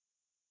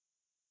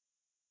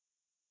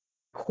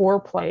core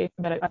play,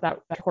 that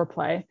core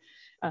play.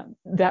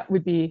 That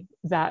would be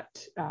that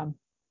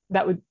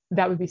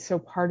would be so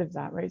part of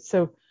that, right?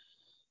 So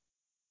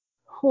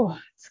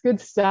it's good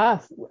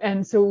stuff.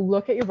 And so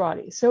look at your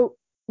body. So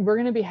we're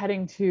going to be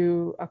heading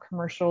to a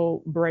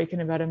commercial break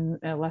in about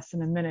less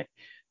than a minute.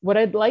 What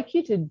I'd like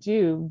you to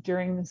do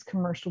during this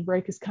commercial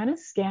break is kind of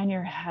scan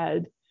your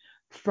head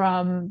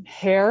from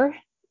hair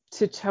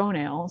to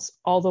toenails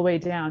all the way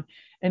down.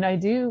 And I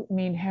do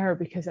mean hair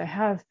because I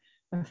have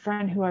a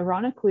friend who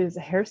ironically is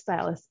a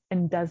hairstylist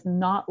and does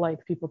not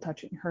like people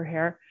touching her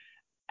hair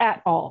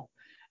at all.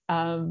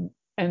 And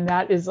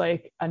that is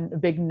like a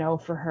big no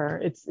for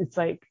her. It's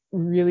like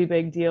really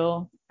big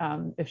deal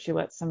if she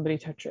lets somebody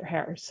touch her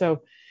hair.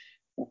 So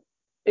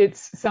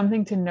it's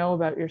something to know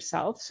about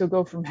yourself. So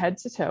go from head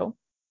to toe,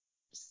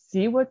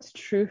 see what's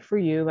true for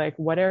you, like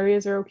what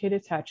areas are okay to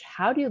touch,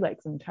 how do you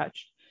like them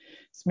touched?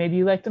 So maybe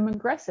you like them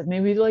aggressive,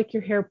 maybe you like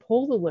your hair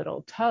pulled a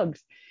little,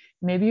 tugged,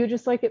 maybe you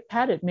just like it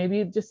petted, maybe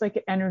you just like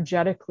it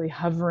energetically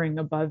hovering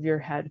above your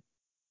head,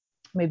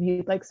 maybe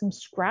you'd like some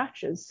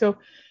scratches. So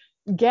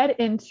get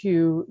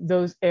into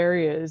those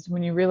areas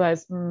when you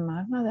realize, I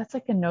don't know, that's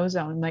like a no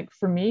zone. Like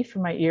for me, for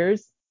my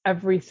ears,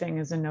 everything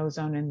is a no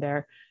zone in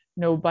there.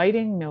 No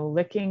biting, no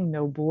licking,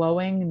 no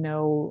blowing,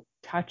 no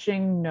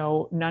touching,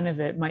 no, none of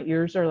it. My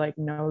ears are like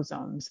no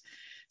zones.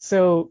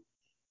 So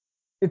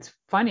it's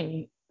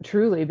funny,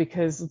 truly,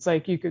 because it's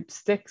like you could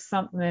stick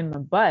something in my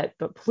butt,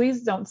 but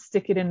please don't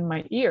stick it in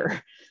my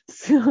ear.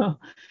 So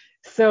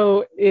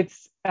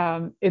it's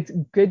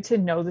good to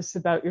know this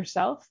about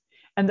yourself.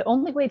 And the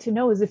only way to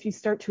know is if you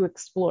start to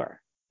explore.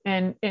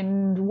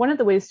 And one of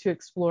the ways to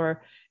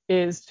explore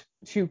is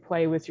to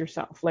play with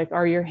yourself. Like,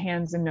 are your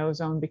hands in no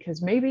zone?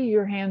 Because maybe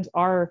your hands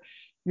are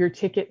your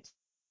ticket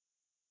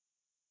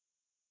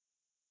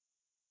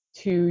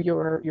to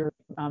your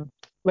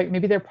like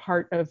maybe they're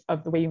part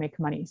of the way you make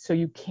money. So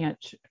you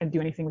can't do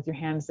anything with your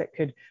hands that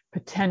could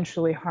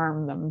potentially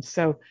harm them.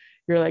 So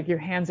you're like, your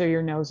hands are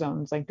your no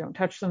zones. Like, don't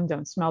touch them,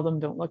 don't smell them,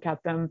 don't look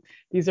at them.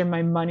 These are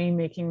my money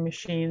making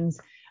machines.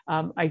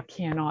 I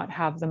cannot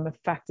have them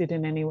affected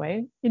in any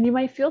way. And you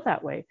might feel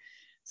that way.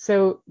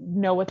 So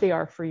know what they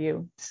are for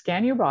you.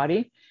 Scan your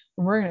body.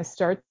 And we're going to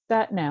start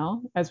that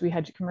now as we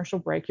head to commercial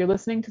break. You're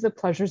listening to the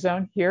Pleasure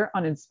Zone here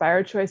on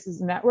Inspired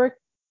Choices Network.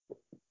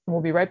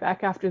 We'll be right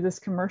back after this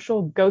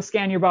commercial. Go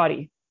scan your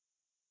body.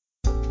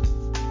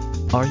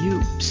 Are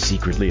you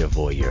secretly a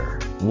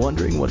voyeur,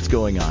 wondering what's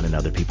going on in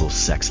other people's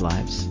sex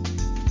lives?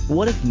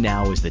 What if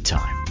now is the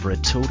time for a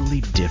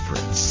totally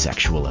different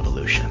sexual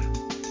evolution?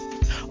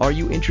 Are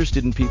you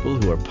interested in people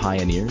who are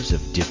pioneers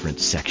of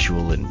different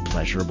sexual and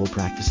pleasurable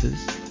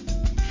practices?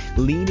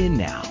 Lean in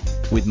now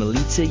with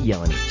Milica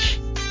Jelenic,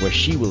 where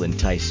she will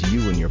entice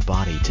you and your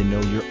body to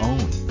know your own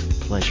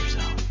pleasure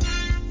zone.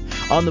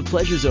 On the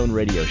Pleasure Zone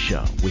radio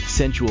show with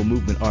sensual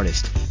movement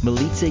artist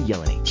Milica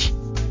Jelenic,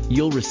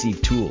 you'll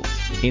receive tools,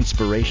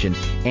 inspiration,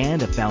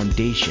 and a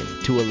foundation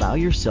to allow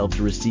yourself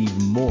to receive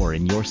more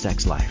in your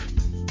sex life,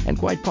 and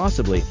quite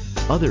possibly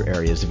other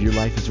areas of your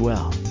life as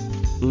well.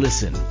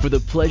 Listen for the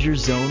Pleasure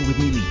Zone with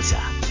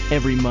Milica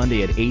every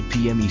Monday at 8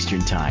 p.m.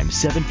 Eastern Time,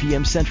 7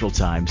 p.m. Central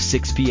Time,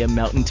 6 p.m.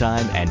 Mountain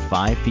Time, and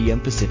 5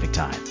 p.m. Pacific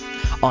Time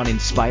on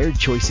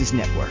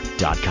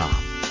InspiredChoicesNetwork.com.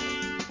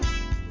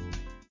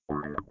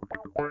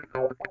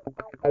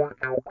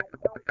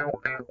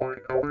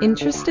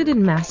 Interested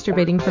in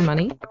masturbating for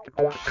money,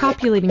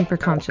 copulating for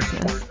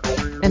consciousness,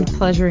 and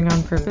pleasuring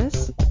on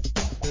purpose?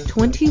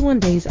 21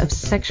 Days of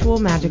Sexual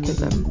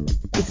Magicism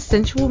with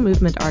sensual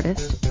movement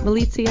artist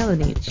Milica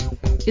Jelenic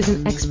is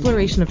an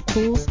exploration of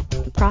tools,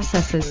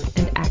 processes,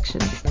 and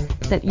actions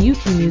that you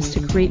can use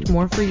to create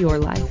more for your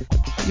life,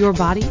 your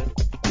body,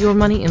 your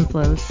money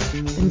inflows,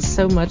 and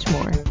so much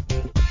more.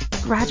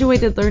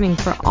 Graduated learning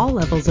for all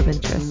levels of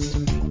interest.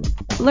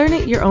 Learn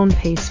at your own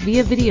pace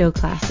via video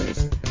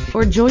classes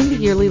or join the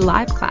yearly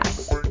live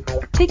class.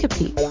 Take a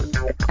peek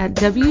at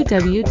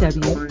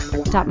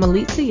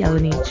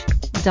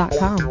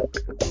www.milicajelenic.com.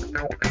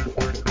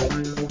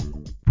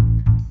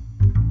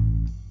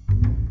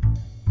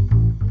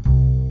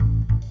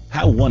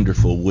 How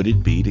wonderful would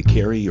it be to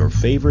carry your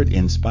favorite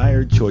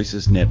Inspired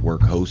Choices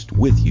Network host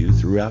with you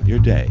throughout your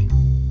day?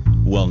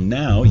 Well,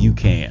 now you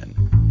can.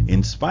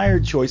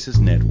 Inspired Choices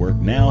Network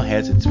now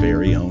has its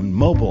very own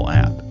mobile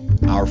app.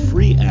 Our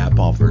free app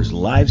offers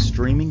live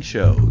streaming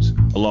shows,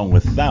 along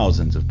with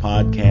thousands of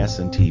podcasts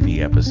and TV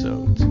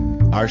episodes.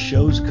 Our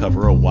shows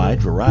cover a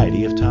wide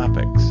variety of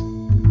topics.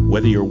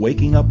 Whether you're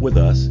waking up with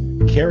us,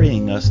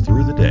 carrying us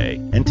through the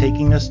day, and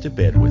taking us to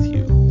bed with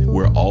you,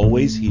 we're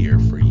always here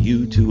for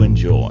you to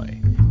enjoy.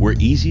 We're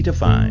easy to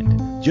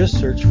find. Just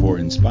search for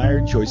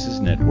Inspired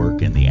Choices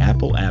Network in the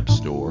Apple App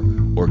Store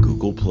or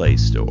Google Play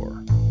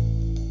Store.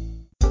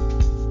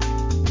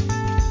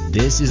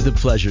 This is the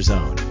Pleasure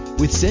Zone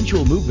with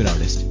sensual movement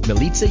artist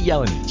Milica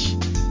Jelenic.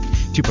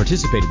 To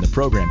participate in the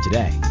program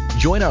today,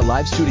 join our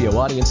live studio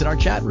audience in our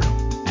chat room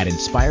at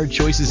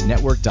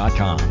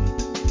InspiredChoicesNetwork.com.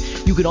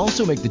 You can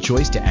also make the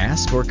choice to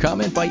ask or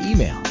comment by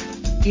email,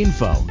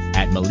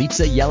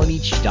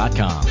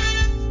 info@MilicaJelenic.com.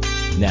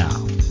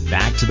 Now,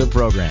 back to the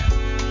program.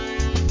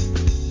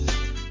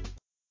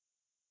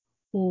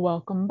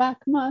 Welcome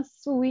back, my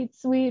sweet,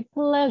 sweet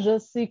pleasure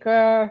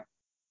seeker.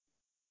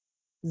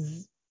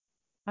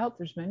 out.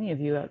 There's many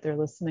of you out there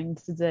listening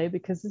today,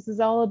 because this is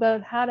all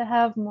about how to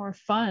have more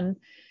fun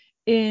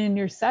in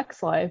your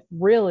sex life,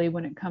 really,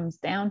 when it comes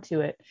down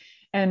to it.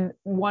 And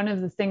one of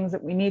the things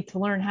that we need to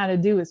learn how to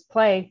do is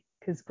play,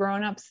 because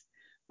grown-ups,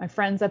 my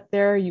friends up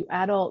there, you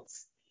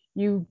adults,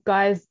 you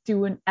guys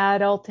doing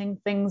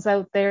adulting things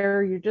out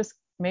there,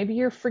 maybe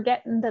you're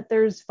forgetting that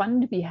there's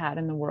fun to be had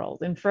in the world.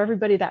 And for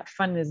everybody, that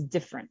fun is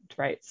different,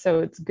 right? So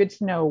it's good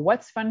to know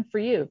what's fun for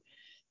you.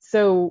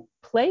 So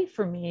play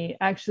for me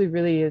actually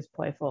really is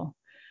playful.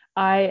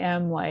 I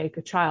am like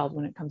a child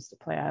when it comes to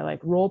play. I like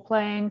role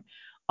playing.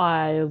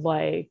 I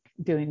like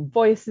doing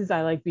voices.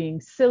 I like being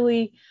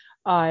silly.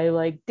 I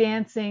like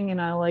dancing,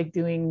 and I like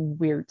doing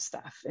weird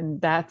stuff.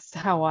 And that's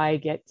how I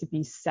get to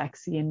be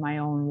sexy in my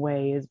own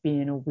way, is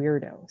being a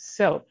weirdo.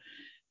 So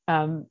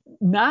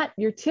not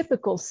your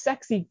typical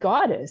sexy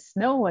goddess.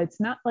 No, it's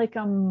not like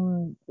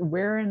I'm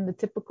wearing the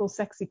typical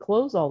sexy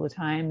clothes all the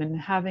time and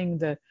having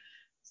the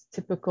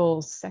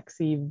typical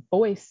sexy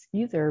voice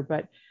either.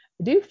 But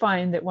I do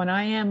find that when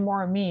I am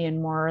more me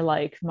and more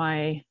like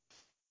my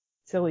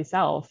silly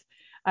self,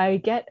 I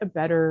get a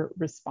better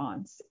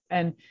response.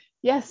 And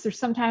yes, there's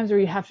sometimes where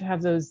you have to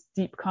have those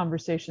deep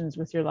conversations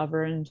with your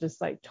lover and just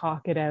like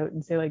talk it out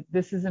and say, like,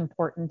 this is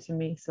important to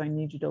me, so I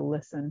need you to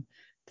listen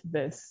to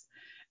this.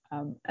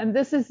 And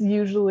this is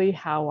usually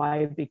how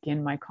I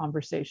begin my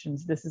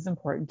conversations. This is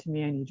important to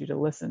me. I need you to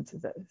listen to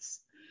this.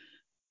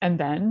 And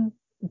then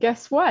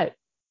guess what?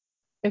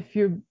 If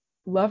your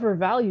lover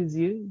values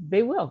you,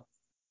 they will.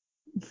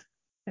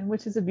 And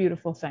which is a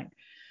beautiful thing.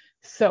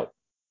 So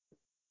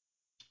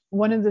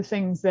one of the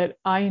things that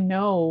I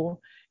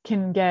know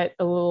can get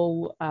a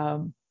little,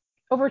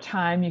 over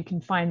time, you can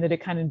find that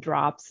it kind of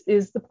drops,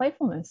 is the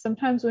playfulness.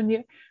 Sometimes when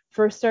you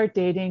first start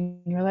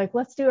dating, you're like,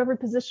 let's do every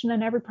position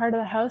in every part of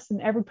the house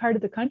and every part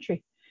of the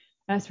country.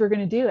 That's what we're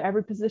going to do.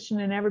 Every position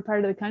in every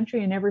part of the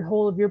country and every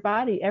hole of your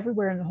body,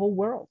 everywhere in the whole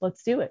world.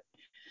 Let's do it.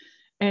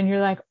 And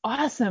you're like,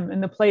 awesome.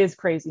 And the play is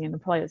crazy and the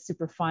play is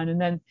super fun. And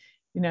then,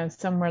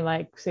 somewhere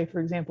like, say, for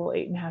example,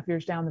 8.5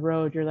 years down the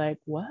road, you're like,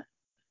 what?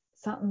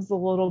 Something's a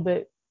little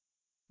bit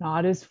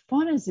not as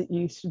fun as it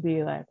used to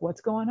be. Like,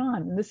 what's going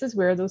on? And this is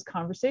where those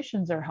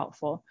conversations are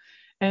helpful,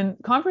 and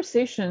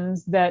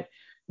conversations that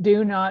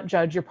do not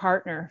judge your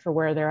partner for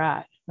where they're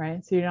at,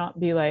 right? So you don't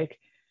be like,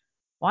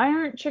 why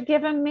aren't you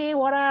giving me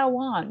what I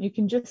want? You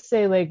can just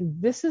say, like,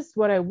 this is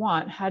what I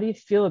want. How do you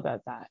feel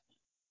about that?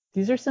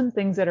 These are some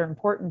things that are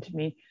important to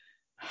me.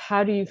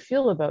 How do you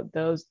feel about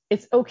those?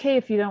 It's okay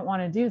if you don't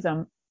want to do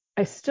them.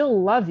 I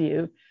still love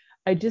you.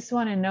 I just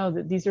want to know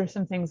that these are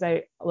some things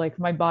I like,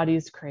 my body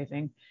is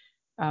craving.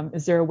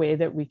 Is there a way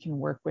that we can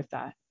work with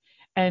that?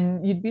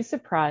 And you'd be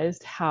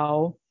surprised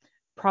how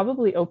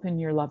probably open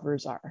your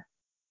lovers are,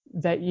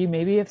 that you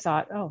maybe have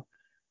thought, oh,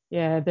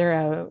 yeah, they're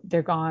out,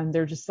 they're gone,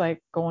 they're just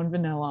like going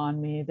vanilla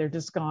on me, they're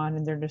just gone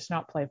and they're just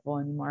not playful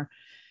anymore.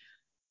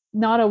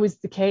 Not always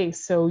the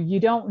case. So you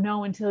don't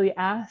know until you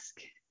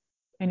ask,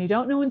 and you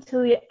don't know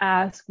until you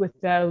ask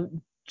without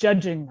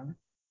judging them.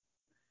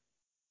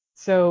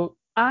 So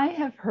I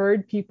have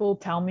heard people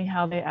tell me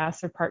how they ask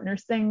their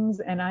partners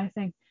things, and I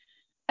think,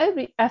 I'd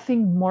be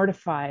effing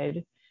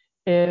mortified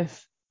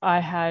if I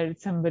had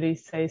somebody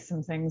say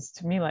some things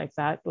to me like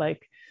that.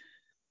 Like,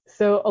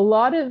 so a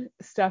lot of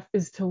stuff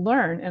is to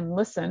learn and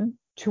listen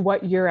to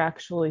what you're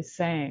actually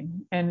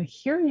saying, and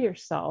hear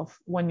yourself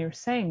when you're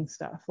saying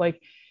stuff.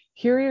 Like,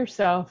 hear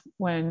yourself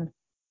when,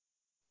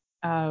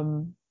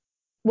 here's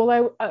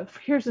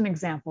an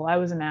example. I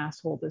was an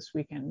asshole this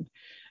weekend.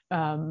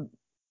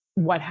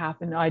 What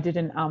happened? I did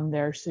an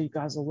there, so you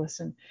guys will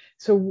listen.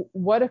 So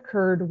what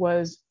occurred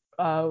was,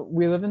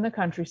 we live in the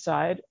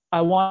countryside.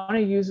 I want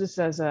to use this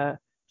as a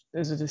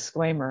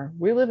disclaimer.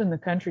 We live in the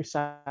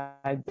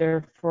countryside,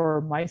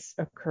 therefore mice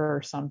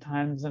occur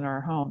sometimes in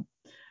our home.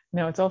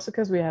 Now, it's also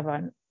because we have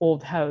an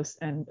old house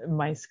and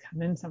mice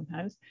come in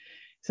sometimes.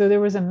 So there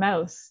was a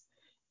mouse,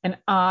 and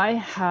I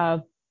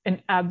have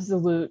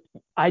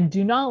I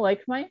do not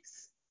like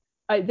mice.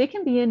 They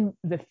can be in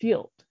the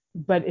field,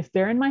 but if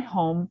they're in my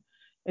home,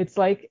 it's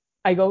like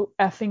I go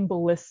effing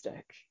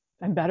ballistic.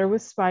 I'm better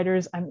with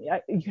spiders.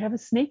 You have a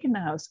snake in the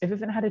house. I've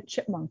even had a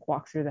chipmunk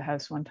walk through the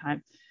house one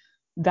time.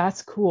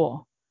 That's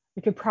cool.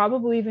 It could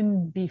probably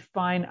even be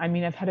fine. I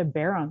mean, I've had a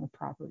bear on the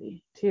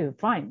property too.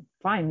 Fine.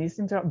 These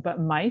things are, but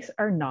mice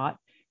are not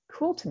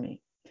cool to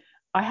me.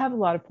 I have a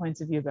lot of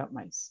points of view about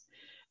mice,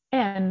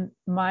 and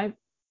my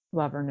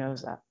lover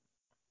knows that.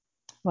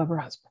 Lover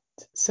husband.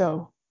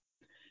 So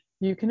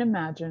you can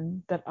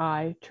imagine that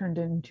I turned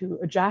into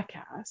a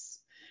jackass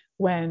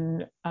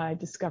when I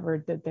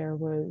discovered that there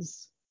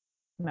was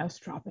mouse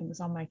droppings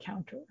on my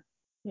counter.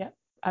 Yeah,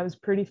 I was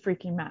pretty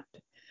freaking mad,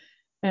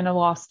 and I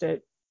lost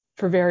it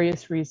for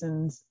various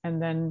reasons.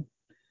 And then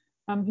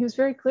he was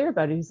very clear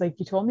about it. He's like,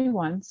 you told me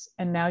once,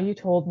 and now you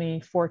told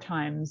me 4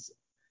 times.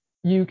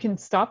 You can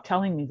stop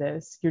telling me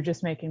this. You're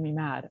just making me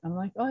mad. I'm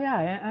like, oh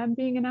yeah, I'm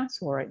being an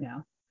asshole right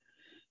now.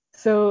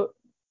 So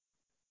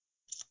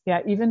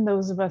yeah, even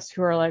those of us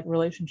who are like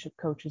relationship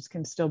coaches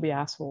can still be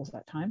assholes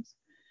at times.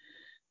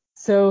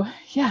 So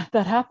yeah,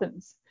 that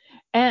happens.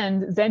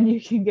 And then you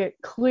can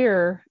get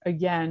clear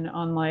again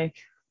on like,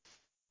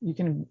 you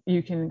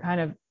can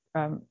kind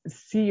of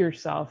see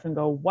yourself and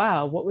go,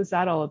 wow, what was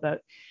that all about?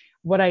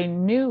 What I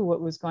knew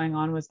what was going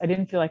on was I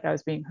didn't feel like I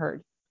was being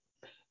heard.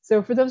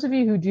 So for those of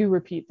you who do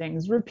repeat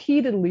things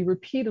repeatedly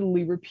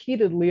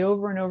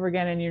over and over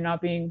again, and you're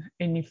not being,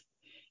 and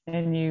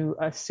you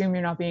assume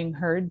you're not being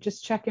heard,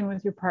 just check in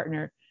with your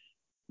partner.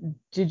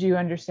 Did you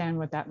understand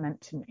what that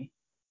meant to me?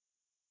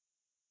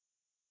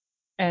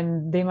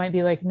 And they might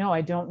be like, no,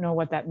 I don't know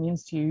what that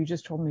means to you. You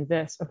just told me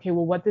this. Okay,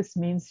 well, what this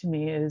means to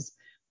me is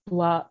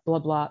blah, blah,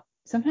 blah.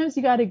 Sometimes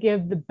you got to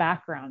give the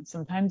background.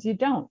 Sometimes you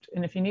don't.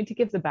 And if you need to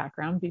give the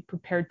background, be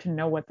prepared to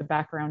know what the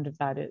background of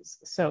that is.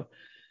 So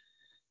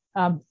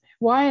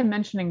why I'm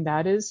mentioning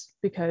that is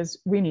because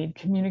we need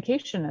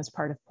communication as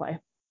part of play.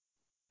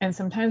 And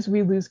sometimes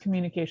we lose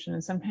communication.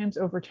 And sometimes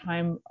over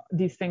time,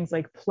 these things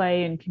like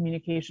play and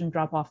communication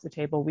drop off the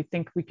table. We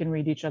think we can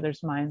read each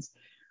other's minds.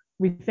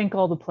 We think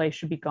all the play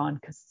should be gone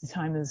because the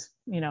time is,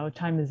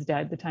 time is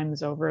dead. The time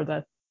is over.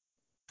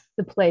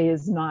 The play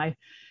is nigh,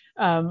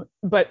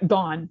 but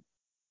gone.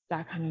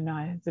 That kind of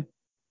nigh.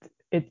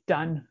 It's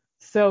done.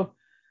 So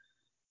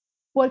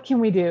what can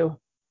we do?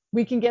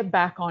 We can get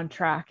back on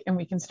track and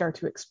we can start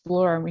to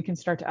explore and we can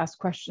start to ask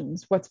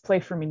questions. What's play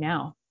for me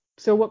now?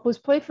 So what was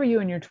play for you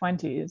in your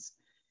 20s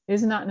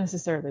is not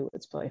necessarily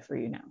what's play for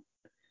you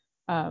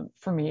now.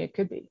 For me, it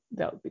could be,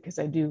 though, because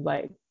I do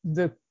like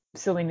the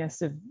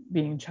silliness of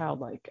being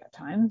childlike at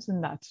times.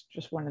 And that's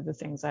just one of the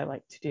things I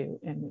like to do.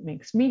 And it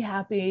makes me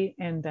happy.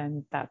 And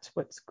then that's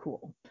what's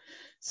cool.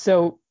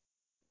 So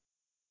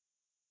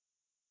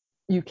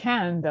you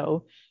can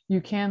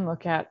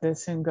look at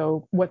this and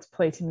go, what's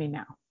play to me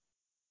now?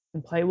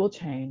 And play will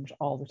change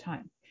all the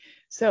time.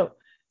 So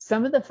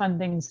some of the fun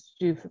things to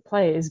do for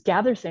play is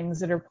gather things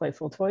that are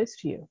playful toys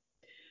to you.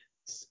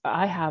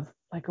 I have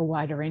like a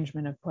wide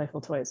arrangement of playful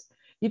toys.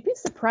 You'd be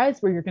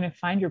surprised where you're going to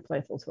find your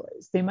playful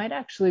toys. They might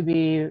actually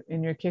be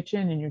in your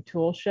kitchen, in your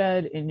tool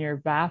shed, in your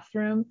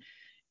bathroom,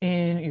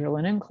 in your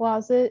linen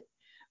closet.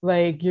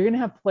 Like you're going to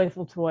have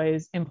playful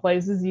toys in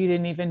places you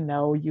didn't even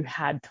know you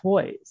had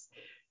toys.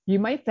 You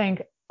might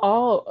think,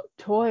 all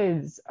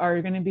toys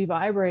are going to be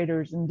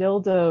vibrators and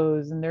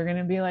dildos, and they're going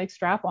to be like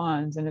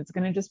strap-ons, and it's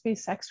going to just be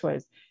sex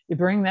toys. You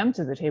bring them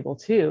to the table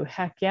too.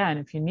 Heck yeah. And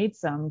if you need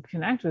some,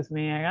 connect with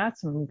me. I got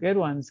some good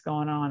ones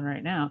going on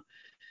right now.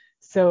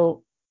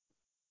 So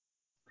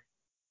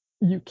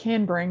you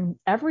can bring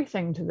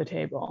everything to the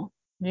table.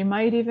 You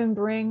might even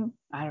bring,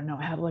 I don't know,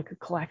 have like a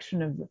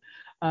collection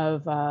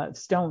of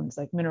stones,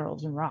 like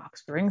minerals and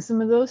rocks. Bring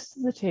some of those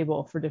to the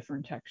table for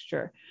different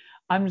texture.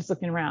 I'm just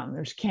looking around.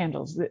 There's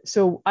candles.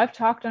 So I've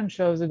talked on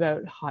shows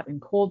about hot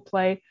and cold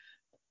play,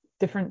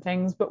 different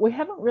things, but we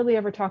haven't really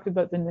ever talked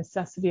about the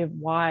necessity of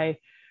why,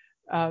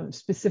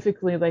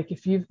 specifically, like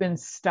if you've been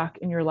stuck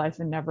in your life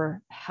and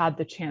never had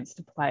the chance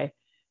to play,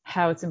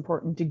 how it's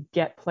important to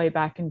get play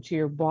back into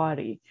your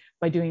body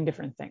by doing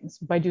different things,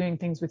 by doing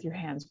things with your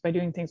hands, by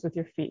doing things with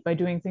your feet, by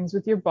doing things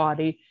with your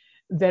body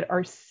that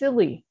are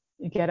silly.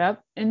 You get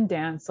up and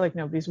dance like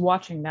nobody's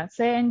watching. That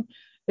saying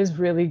is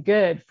really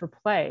good for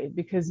play,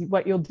 because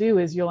what you'll do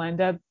is you'll end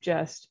up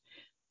just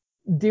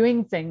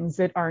doing things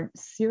that aren't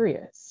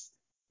serious,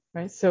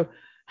 right? So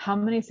how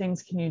many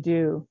things can you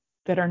do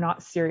that are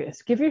not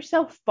serious? Give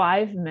yourself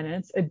 5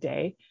 minutes a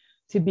day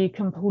to be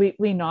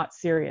completely not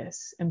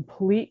serious and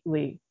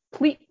completely,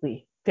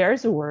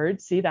 there's a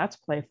word. See, that's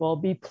playful.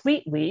 Be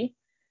completely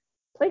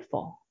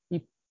playful.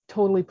 Be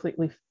totally,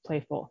 completely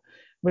playful,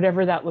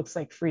 whatever that looks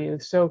like for you.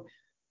 So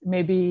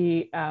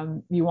maybe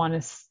you want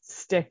to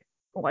stick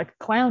like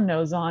a clown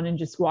nose on and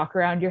just walk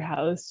around your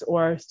house,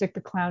 or stick the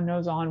clown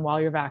nose on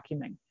while you're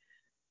vacuuming.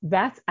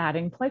 That's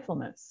adding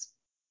playfulness.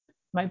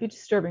 Might be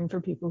disturbing for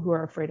people who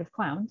are afraid of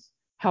clowns.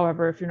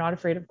 However, if you're not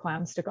afraid of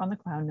clowns, stick on the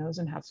clown nose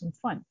and have some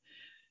fun.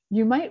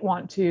 You might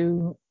want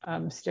to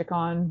stick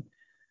on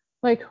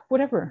like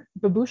whatever,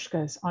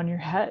 babushkas on your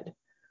head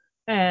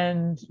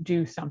and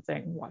do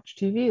something, watch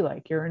TV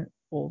like you're an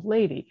old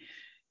lady.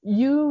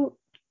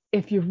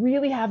 If you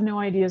really have no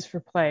ideas for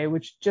play,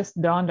 which just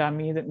dawned on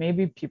me that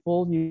maybe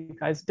you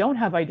guys don't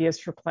have ideas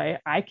for play,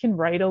 I can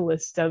write a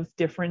list of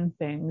different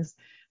things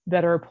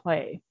that are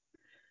play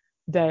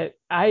that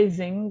I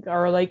think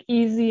are like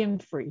easy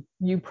and free.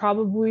 You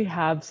probably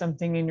have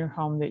something in your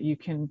home that you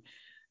can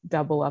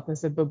double up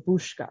as a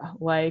babushka,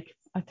 like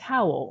a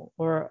towel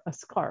or a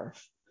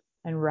scarf,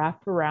 and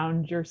wrap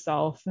around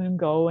yourself and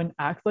go and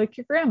act like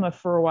your grandma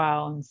for a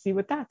while and see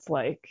what that's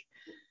like.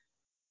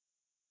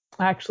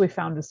 I actually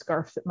found a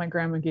scarf that my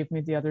grandma gave me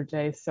the other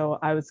day, so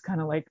I was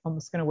kind of like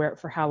almost going to wear it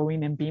for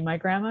Halloween and be my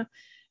grandma,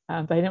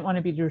 but I didn't want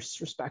to be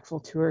disrespectful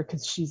to her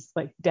because she's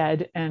like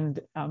dead, and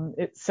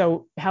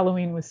so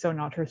Halloween was so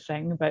not her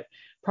thing. But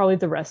probably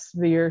the rest of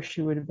the year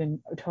she would have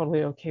been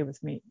totally okay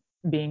with me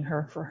being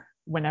her for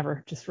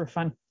whenever, just for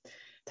fun,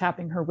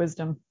 tapping her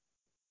wisdom.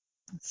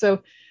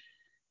 So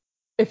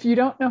if you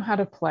don't know how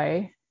to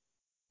play,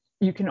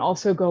 you can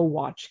also go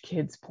watch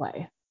kids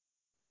play.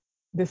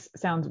 this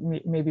sounds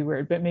maybe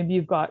weird, but maybe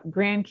you've got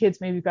grandkids,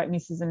 maybe you've got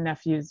nieces and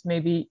nephews,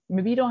 maybe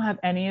you don't have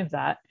any of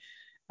that.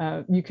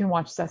 You can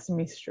watch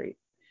Sesame Street.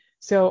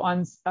 So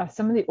on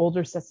some of the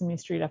older Sesame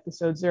Street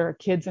episodes, there are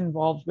kids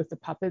involved with the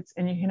puppets,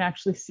 and you can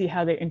actually see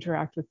how they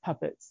interact with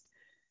puppets.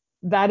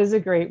 That is a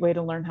great way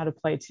to learn how to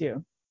play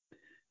too.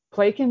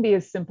 Play can be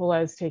as simple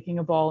as taking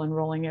a ball and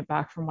rolling it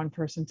back from one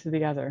person to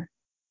the other.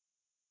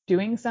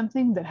 Doing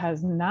something that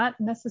has not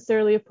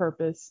necessarily a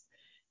purpose,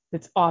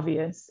 that's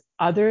obvious,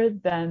 other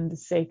than the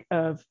sake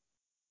of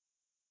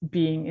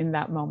being in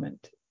that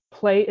moment.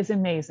 Play is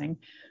amazing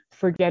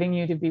for getting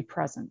you to be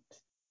present,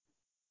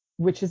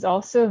 which is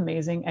also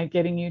amazing at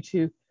getting you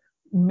to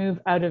move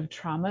out of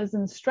traumas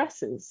and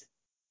stresses.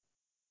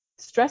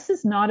 Stress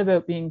is not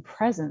about being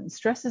present.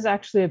 Stress is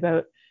actually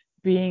about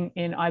being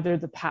in either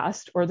the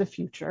past or the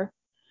future.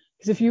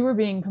 Because if you were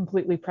being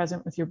completely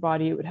present with your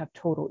body, it would have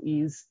total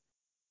ease.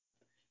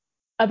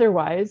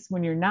 Otherwise,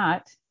 when you're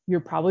not, you're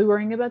probably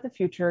worrying about the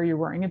future, you're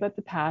worrying about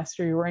the past,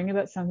 or you're worrying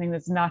about something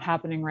that's not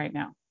happening right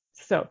now.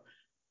 So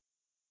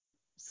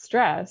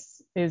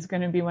stress is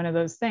going to be one of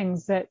those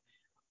things that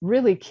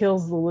really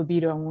kills the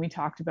libido. And we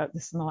talked about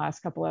this in the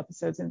last couple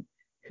episodes. And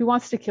who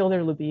wants to kill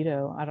their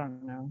libido? I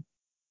don't know.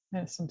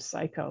 Some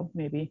psycho,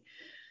 maybe.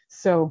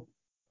 So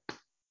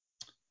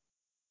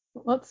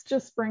let's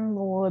just bring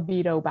the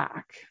libido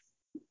back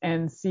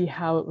and see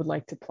how it would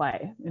like to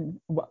play and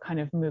what kind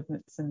of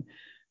movements and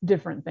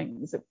different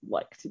things it would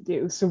like to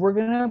do. So we're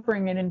going to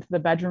bring it into the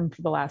bedroom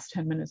for the last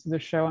 10 minutes of the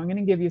show. I'm going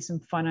to give you some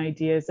fun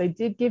ideas. I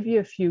did give you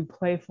a few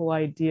playful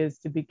ideas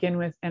to begin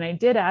with, and I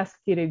did ask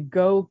you to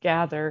go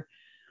gather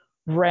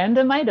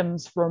random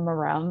items from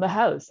around the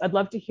house. I'd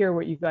love to hear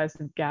what you guys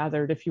have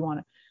gathered. If you want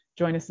to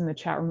join us in the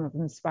chat room of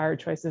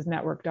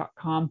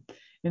inspiredchoicesnetwork.com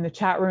in the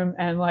chat room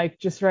and like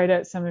just write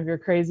out some of your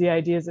crazy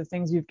ideas of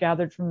things you've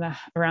gathered from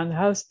around the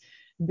house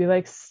and be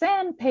like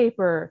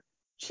sandpaper,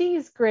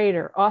 cheese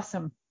grater.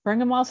 Awesome. Bring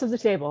them all to the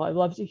table. I'd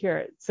love to hear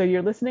it. So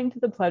you're listening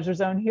to the Pleasure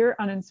Zone here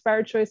on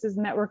Inspired Choices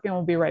Network, and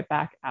we'll be right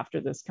back after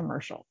this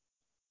commercial.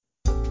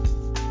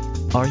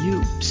 Are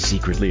you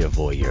secretly a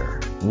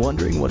voyeur,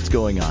 wondering what's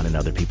going on in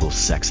other people's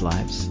sex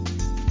lives?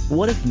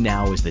 What if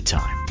now is the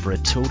time for a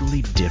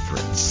totally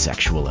different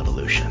sexual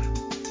evolution?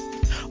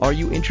 Are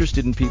you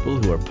interested in people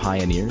who are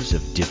pioneers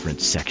of different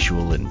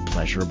sexual and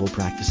pleasurable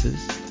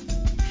practices?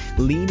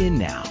 Lean in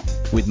now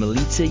with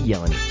Milica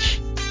Jelenic,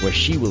 where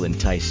she will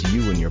entice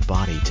you and your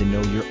body to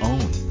know your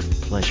own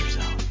pleasure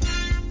zone.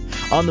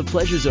 On the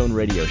Pleasure Zone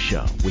radio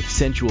show with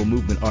sensual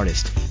movement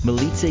artist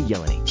Milica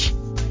Jelenic,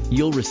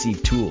 you'll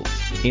receive tools,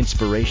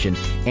 inspiration,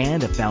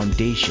 and a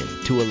foundation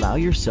to allow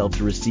yourself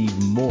to receive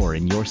more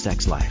in your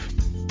sex life,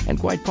 and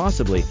quite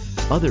possibly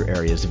other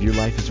areas of your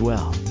life as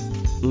well.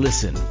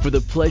 Listen for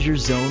the Pleasure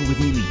Zone with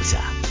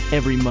Milica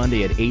every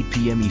Monday at 8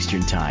 p.m.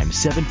 Eastern Time,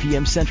 7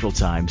 p.m. Central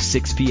Time,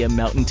 6 p.m.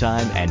 Mountain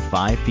Time, and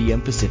 5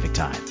 p.m. Pacific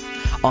Time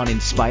on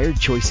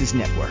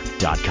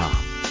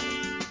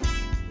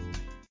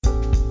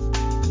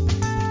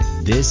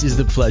InspiredChoicesNetwork.com. This is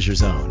the Pleasure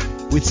Zone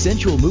with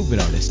sensual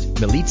movement artist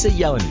Milica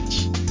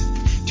Jelenic.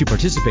 To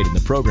participate in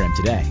the program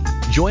today,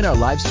 join our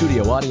live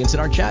studio audience in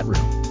our chat room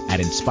at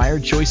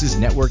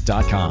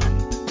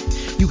InspiredChoicesNetwork.com.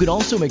 You can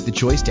also make the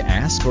choice to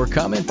ask or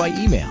comment by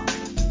email,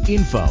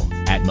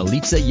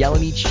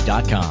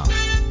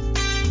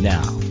 info@MilicaJelenic.com.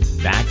 Now,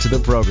 back to the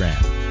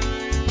program.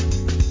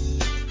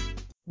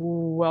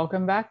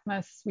 Welcome back,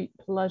 my sweet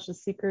pleasure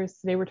seekers.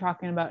 Today we're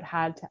talking about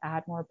how to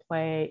add more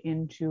play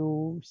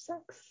into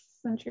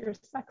your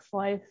sex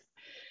life.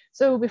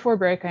 So before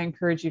break, I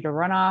encourage you to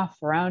run off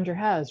around your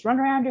house, run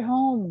around your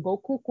home, go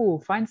cuckoo,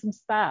 find some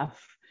stuff.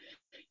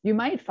 You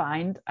might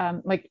find,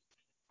 I'm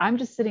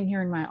just sitting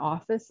here in my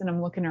office and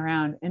I'm looking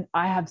around and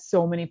I have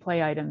so many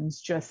play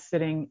items just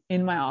sitting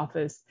in my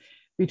office,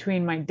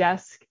 between my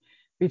desk,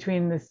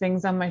 between the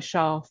things on my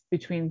shelf,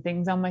 between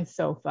things on my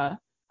sofa.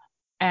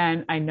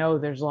 And I know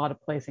there's a lot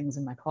of playthings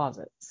in my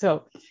closet.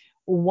 So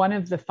one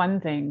of the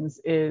fun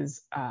things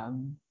is,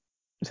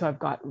 so I've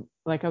got,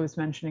 like I was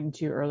mentioning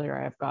to you earlier,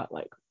 I've got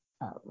like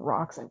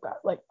rocks. I've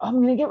got like, I'm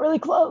going to get really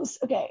close.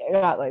 Okay. I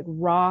got like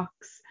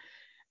rocks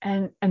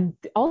and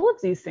all of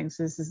these things.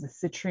 So this is the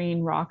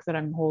citrine rock that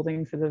I'm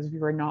holding for those of you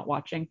who are not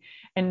watching.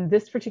 And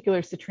this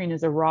particular citrine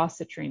is a raw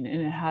citrine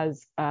and it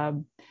has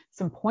some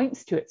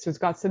points to it. So it's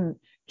got some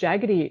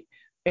jaggedy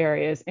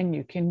areas and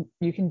you can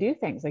do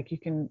things like you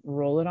can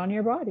roll it on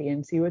your body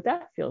and see what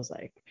that feels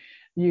like.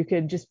 You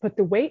could just put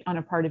the weight on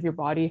a part of your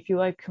body. If you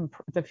like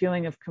the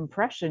feeling of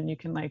compression, you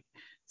can like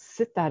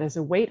sit that as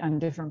a weight on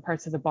different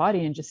parts of the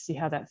body and just see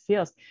how that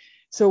feels.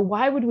 So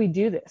why would we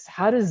do this?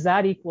 How does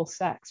that equal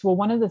sex? Well,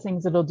 one of the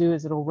things it'll do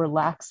is it'll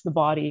relax the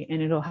body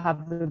and it'll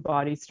have the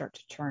body start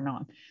to turn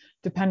on.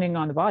 Depending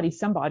on the body,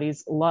 some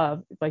bodies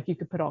love, like you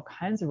could put all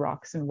kinds of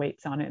rocks and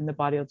weights on it and the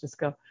body will just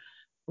go,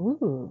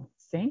 ooh,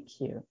 thank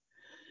you.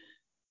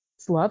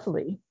 It's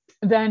lovely.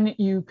 Then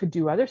you could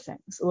do other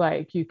things,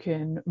 like you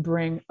can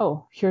bring,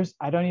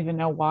 I don't even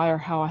know why or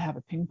how I have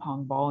a ping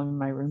pong ball in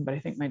my room, but I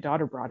think my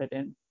daughter brought it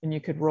in, and you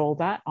could roll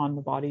that on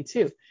the body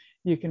too.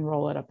 You can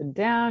roll it up and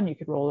down. You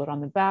could roll it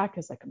on the back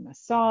as like a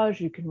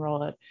massage. You can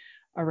roll it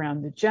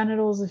around the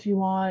genitals if you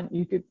want.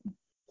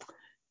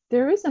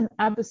 There is an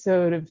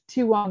episode of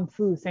Tu Wong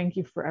Fu, Thank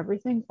You for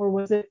Everything, or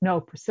was it? No,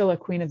 Priscilla,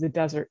 Queen of the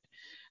Desert.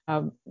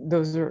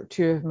 Those are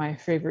two of my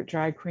favorite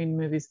drag queen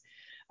movies.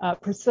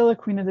 Priscilla,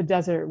 Queen of the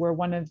Desert, where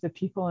one of the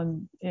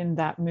people in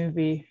that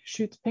movie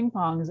shoots ping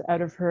pongs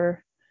out of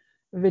her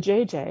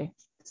vajayjay.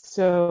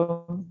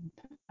 So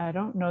I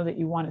don't know that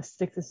you want to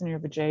stick this in your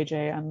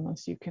vajayjay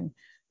unless you can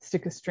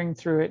stick a string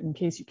through it in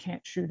case you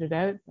can't shoot it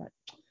out. But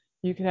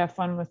you could have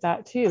fun with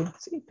that too.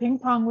 See, ping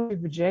pong with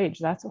your vajayjay,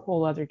 that's a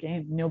whole other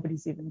game.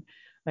 Nobody's even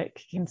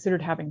like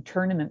considered having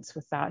tournaments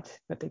with that,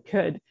 but they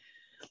could.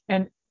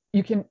 And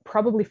you can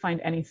probably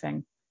find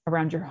anything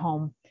around your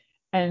home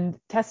and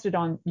test it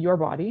on your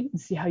body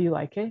and see how you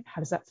like it.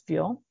 How does that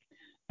feel?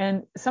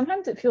 And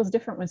sometimes it feels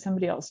different when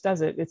somebody else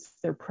does it. It's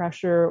their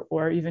pressure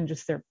or even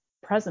just their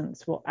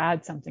presence will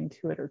add something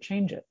to it or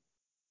change it.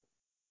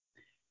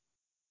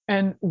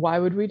 And why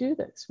would we do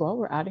this? Well,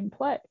 we're adding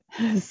play.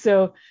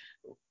 So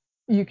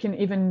you can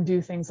even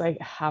do things like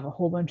have a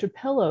whole bunch of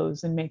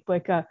pillows and make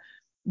like a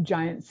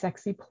giant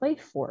sexy play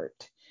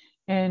fort.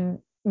 And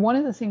one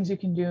of the things you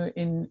can do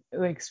in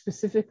like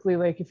specifically,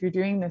 like if you're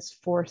doing this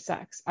for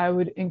sex, I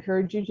would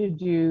encourage you to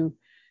do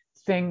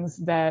things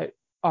that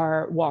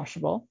are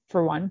washable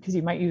for one, because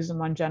you might use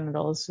them on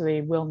genitals, so they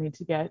will need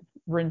to get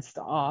rinsed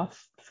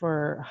off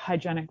for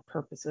hygienic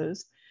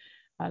purposes.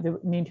 They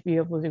need to be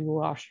able to be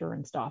washed or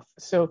rinsed off.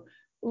 So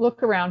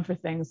look around for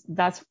things.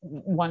 That's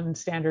one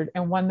standard.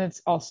 And one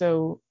that's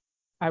also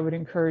I would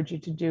encourage you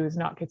to do is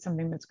not get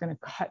something that's going to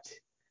cut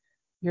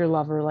your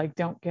lover. Like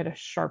don't get a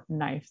sharp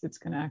knife that's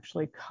going to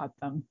actually cut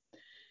them.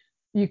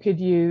 You could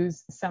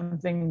use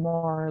something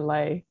more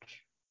like,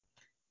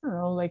 I don't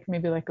know, like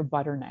maybe like a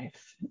butter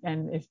knife.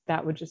 And if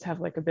that would just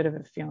have like a bit of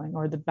a feeling,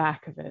 or the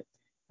back of it,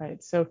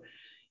 right? So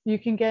you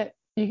can get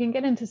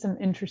into some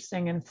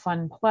interesting and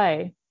fun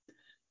play.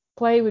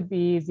 Play would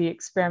be the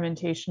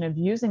experimentation of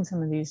using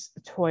some of these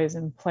toys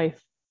and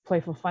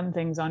playful fun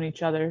things on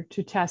each other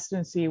to test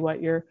and see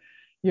what your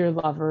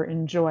lover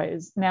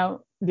enjoys.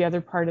 Now, the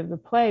other part of the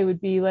play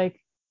would be like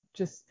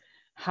just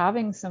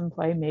having some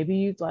play. Maybe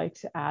you'd like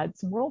to add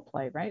some role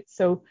play, right?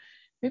 So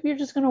maybe you're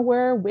just going to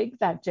wear a wig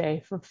that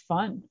day for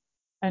fun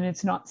and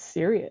it's not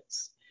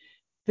serious.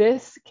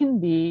 This can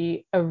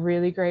be a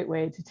really great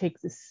way to take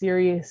the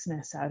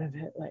seriousness out of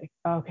it. Like,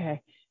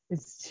 okay,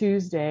 it's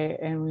Tuesday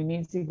and we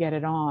need to get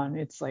it on.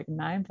 It's like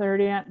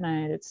 9:30 at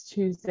night. It's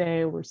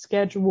Tuesday. We're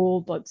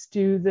scheduled. Let's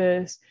do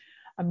this.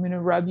 I'm going to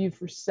rub you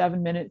for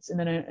 7 minutes.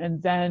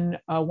 And then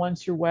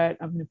once you're wet,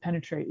 I'm going to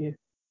penetrate you.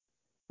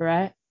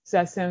 Right? Does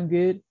that sound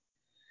good?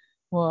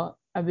 Well,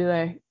 I'd be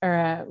like, all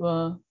right,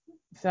 well,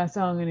 if that's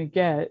all I'm going to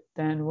get,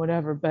 then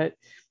whatever. But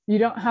you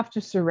don't have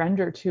to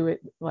surrender to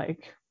it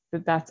like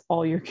that's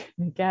all you're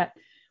going to get.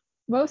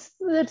 Most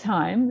of the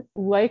time,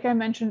 like I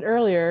mentioned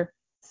earlier,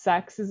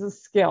 sex is a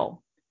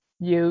skill.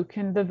 You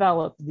can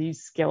develop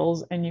these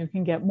skills and you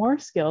can get more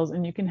skills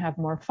and you can have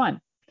more fun.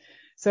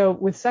 So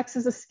with sex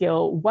as a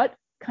skill, what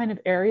kind of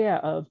area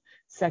of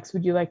sex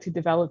would you like to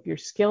develop your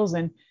skills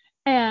in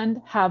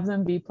and have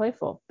them be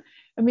playful?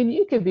 I mean,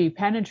 you could be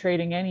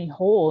penetrating any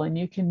hole and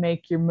you can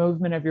make your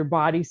movement of your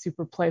body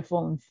super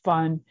playful and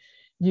fun.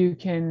 You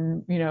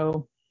can,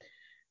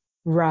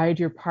 ride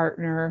your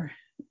partner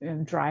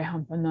and dry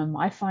humping them.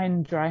 I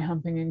find dry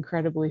humping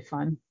incredibly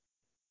fun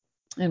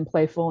and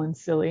playful and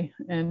silly.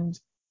 And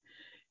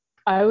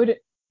I would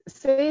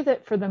say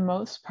that for the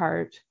most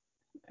part,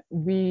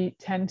 we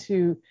tend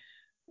to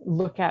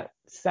look at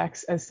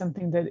sex as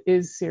something that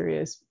is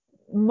serious,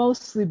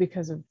 mostly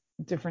because of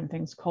different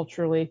things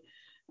culturally,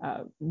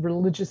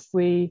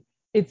 religiously.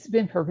 It's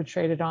been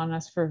perpetrated on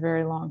us for a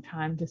very long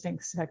time to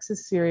think sex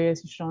is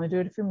serious. You should only do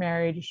it if you're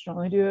married. You should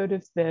only do it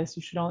if this.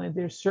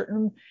 There's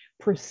certain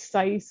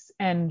precise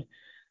and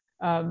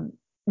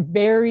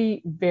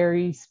very,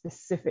 very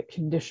specific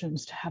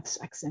conditions to have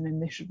sex in,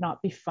 and they should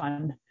not be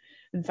fun.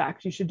 In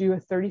fact, you should do a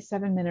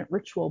 37-minute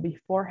ritual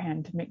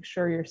beforehand to make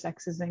sure your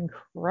sex is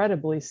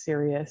incredibly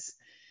serious.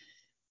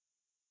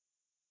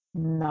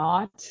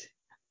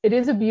 It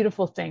is a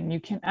beautiful thing. You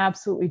can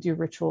absolutely do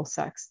ritual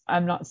sex.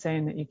 I'm not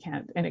saying that you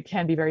can't, and it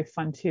can be very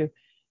fun too.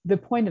 The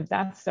point of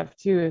that stuff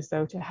too is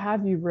though to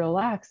have you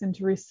relax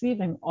into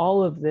receiving.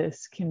 All of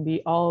this can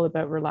be all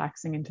about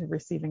relaxing into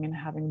receiving and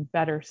having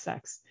better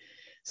sex.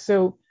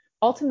 So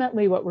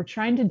ultimately what we're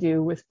trying to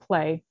do with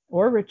play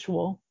or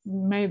ritual,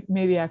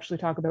 maybe actually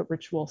talk about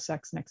ritual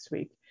sex next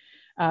week.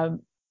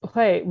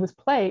 Play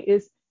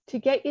is to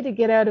get you to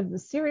get out of the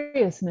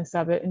seriousness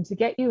of it and to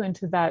get you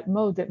into that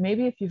mode that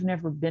maybe if you've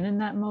never been in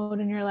that mode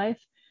in your life,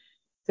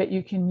 that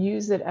you can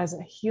use it as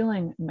a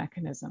healing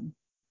mechanism.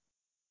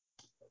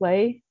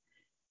 Play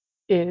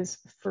is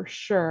for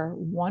sure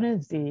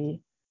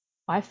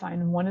I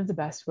find one of the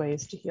best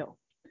ways to heal.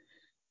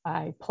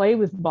 I play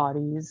with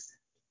bodies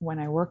when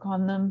I work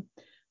on them.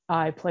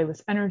 I play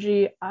with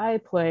energy.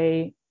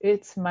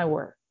 It's my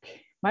work.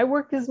 My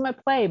work is my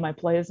play. My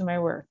play is my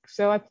work.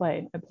 So I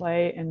play,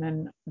 and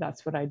then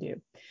that's what I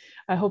do.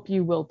 I hope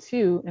you will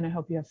too, and I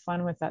hope you have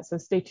fun with that. So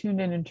stay tuned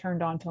in and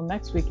turned on till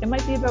next week. It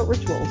might be about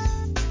rituals.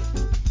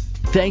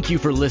 Thank you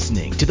for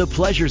listening to The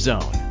Pleasure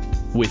Zone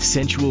with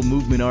sensual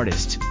movement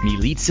artist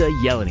Milica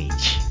Jelenic.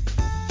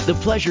 The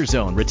Pleasure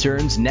Zone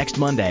returns next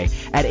Monday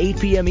at 8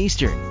 p.m.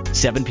 Eastern,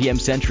 7 p.m.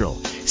 Central,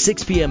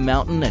 6 p.m.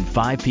 Mountain, and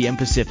 5 p.m.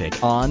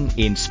 Pacific on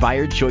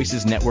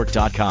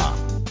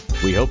InspiredChoicesNetwork.com.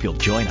 We hope you'll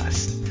join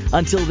us.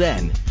 Until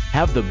then,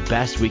 have the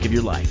best week of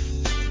your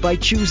life by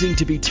choosing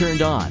to be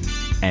turned on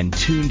and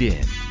tuned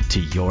in to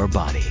your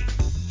body.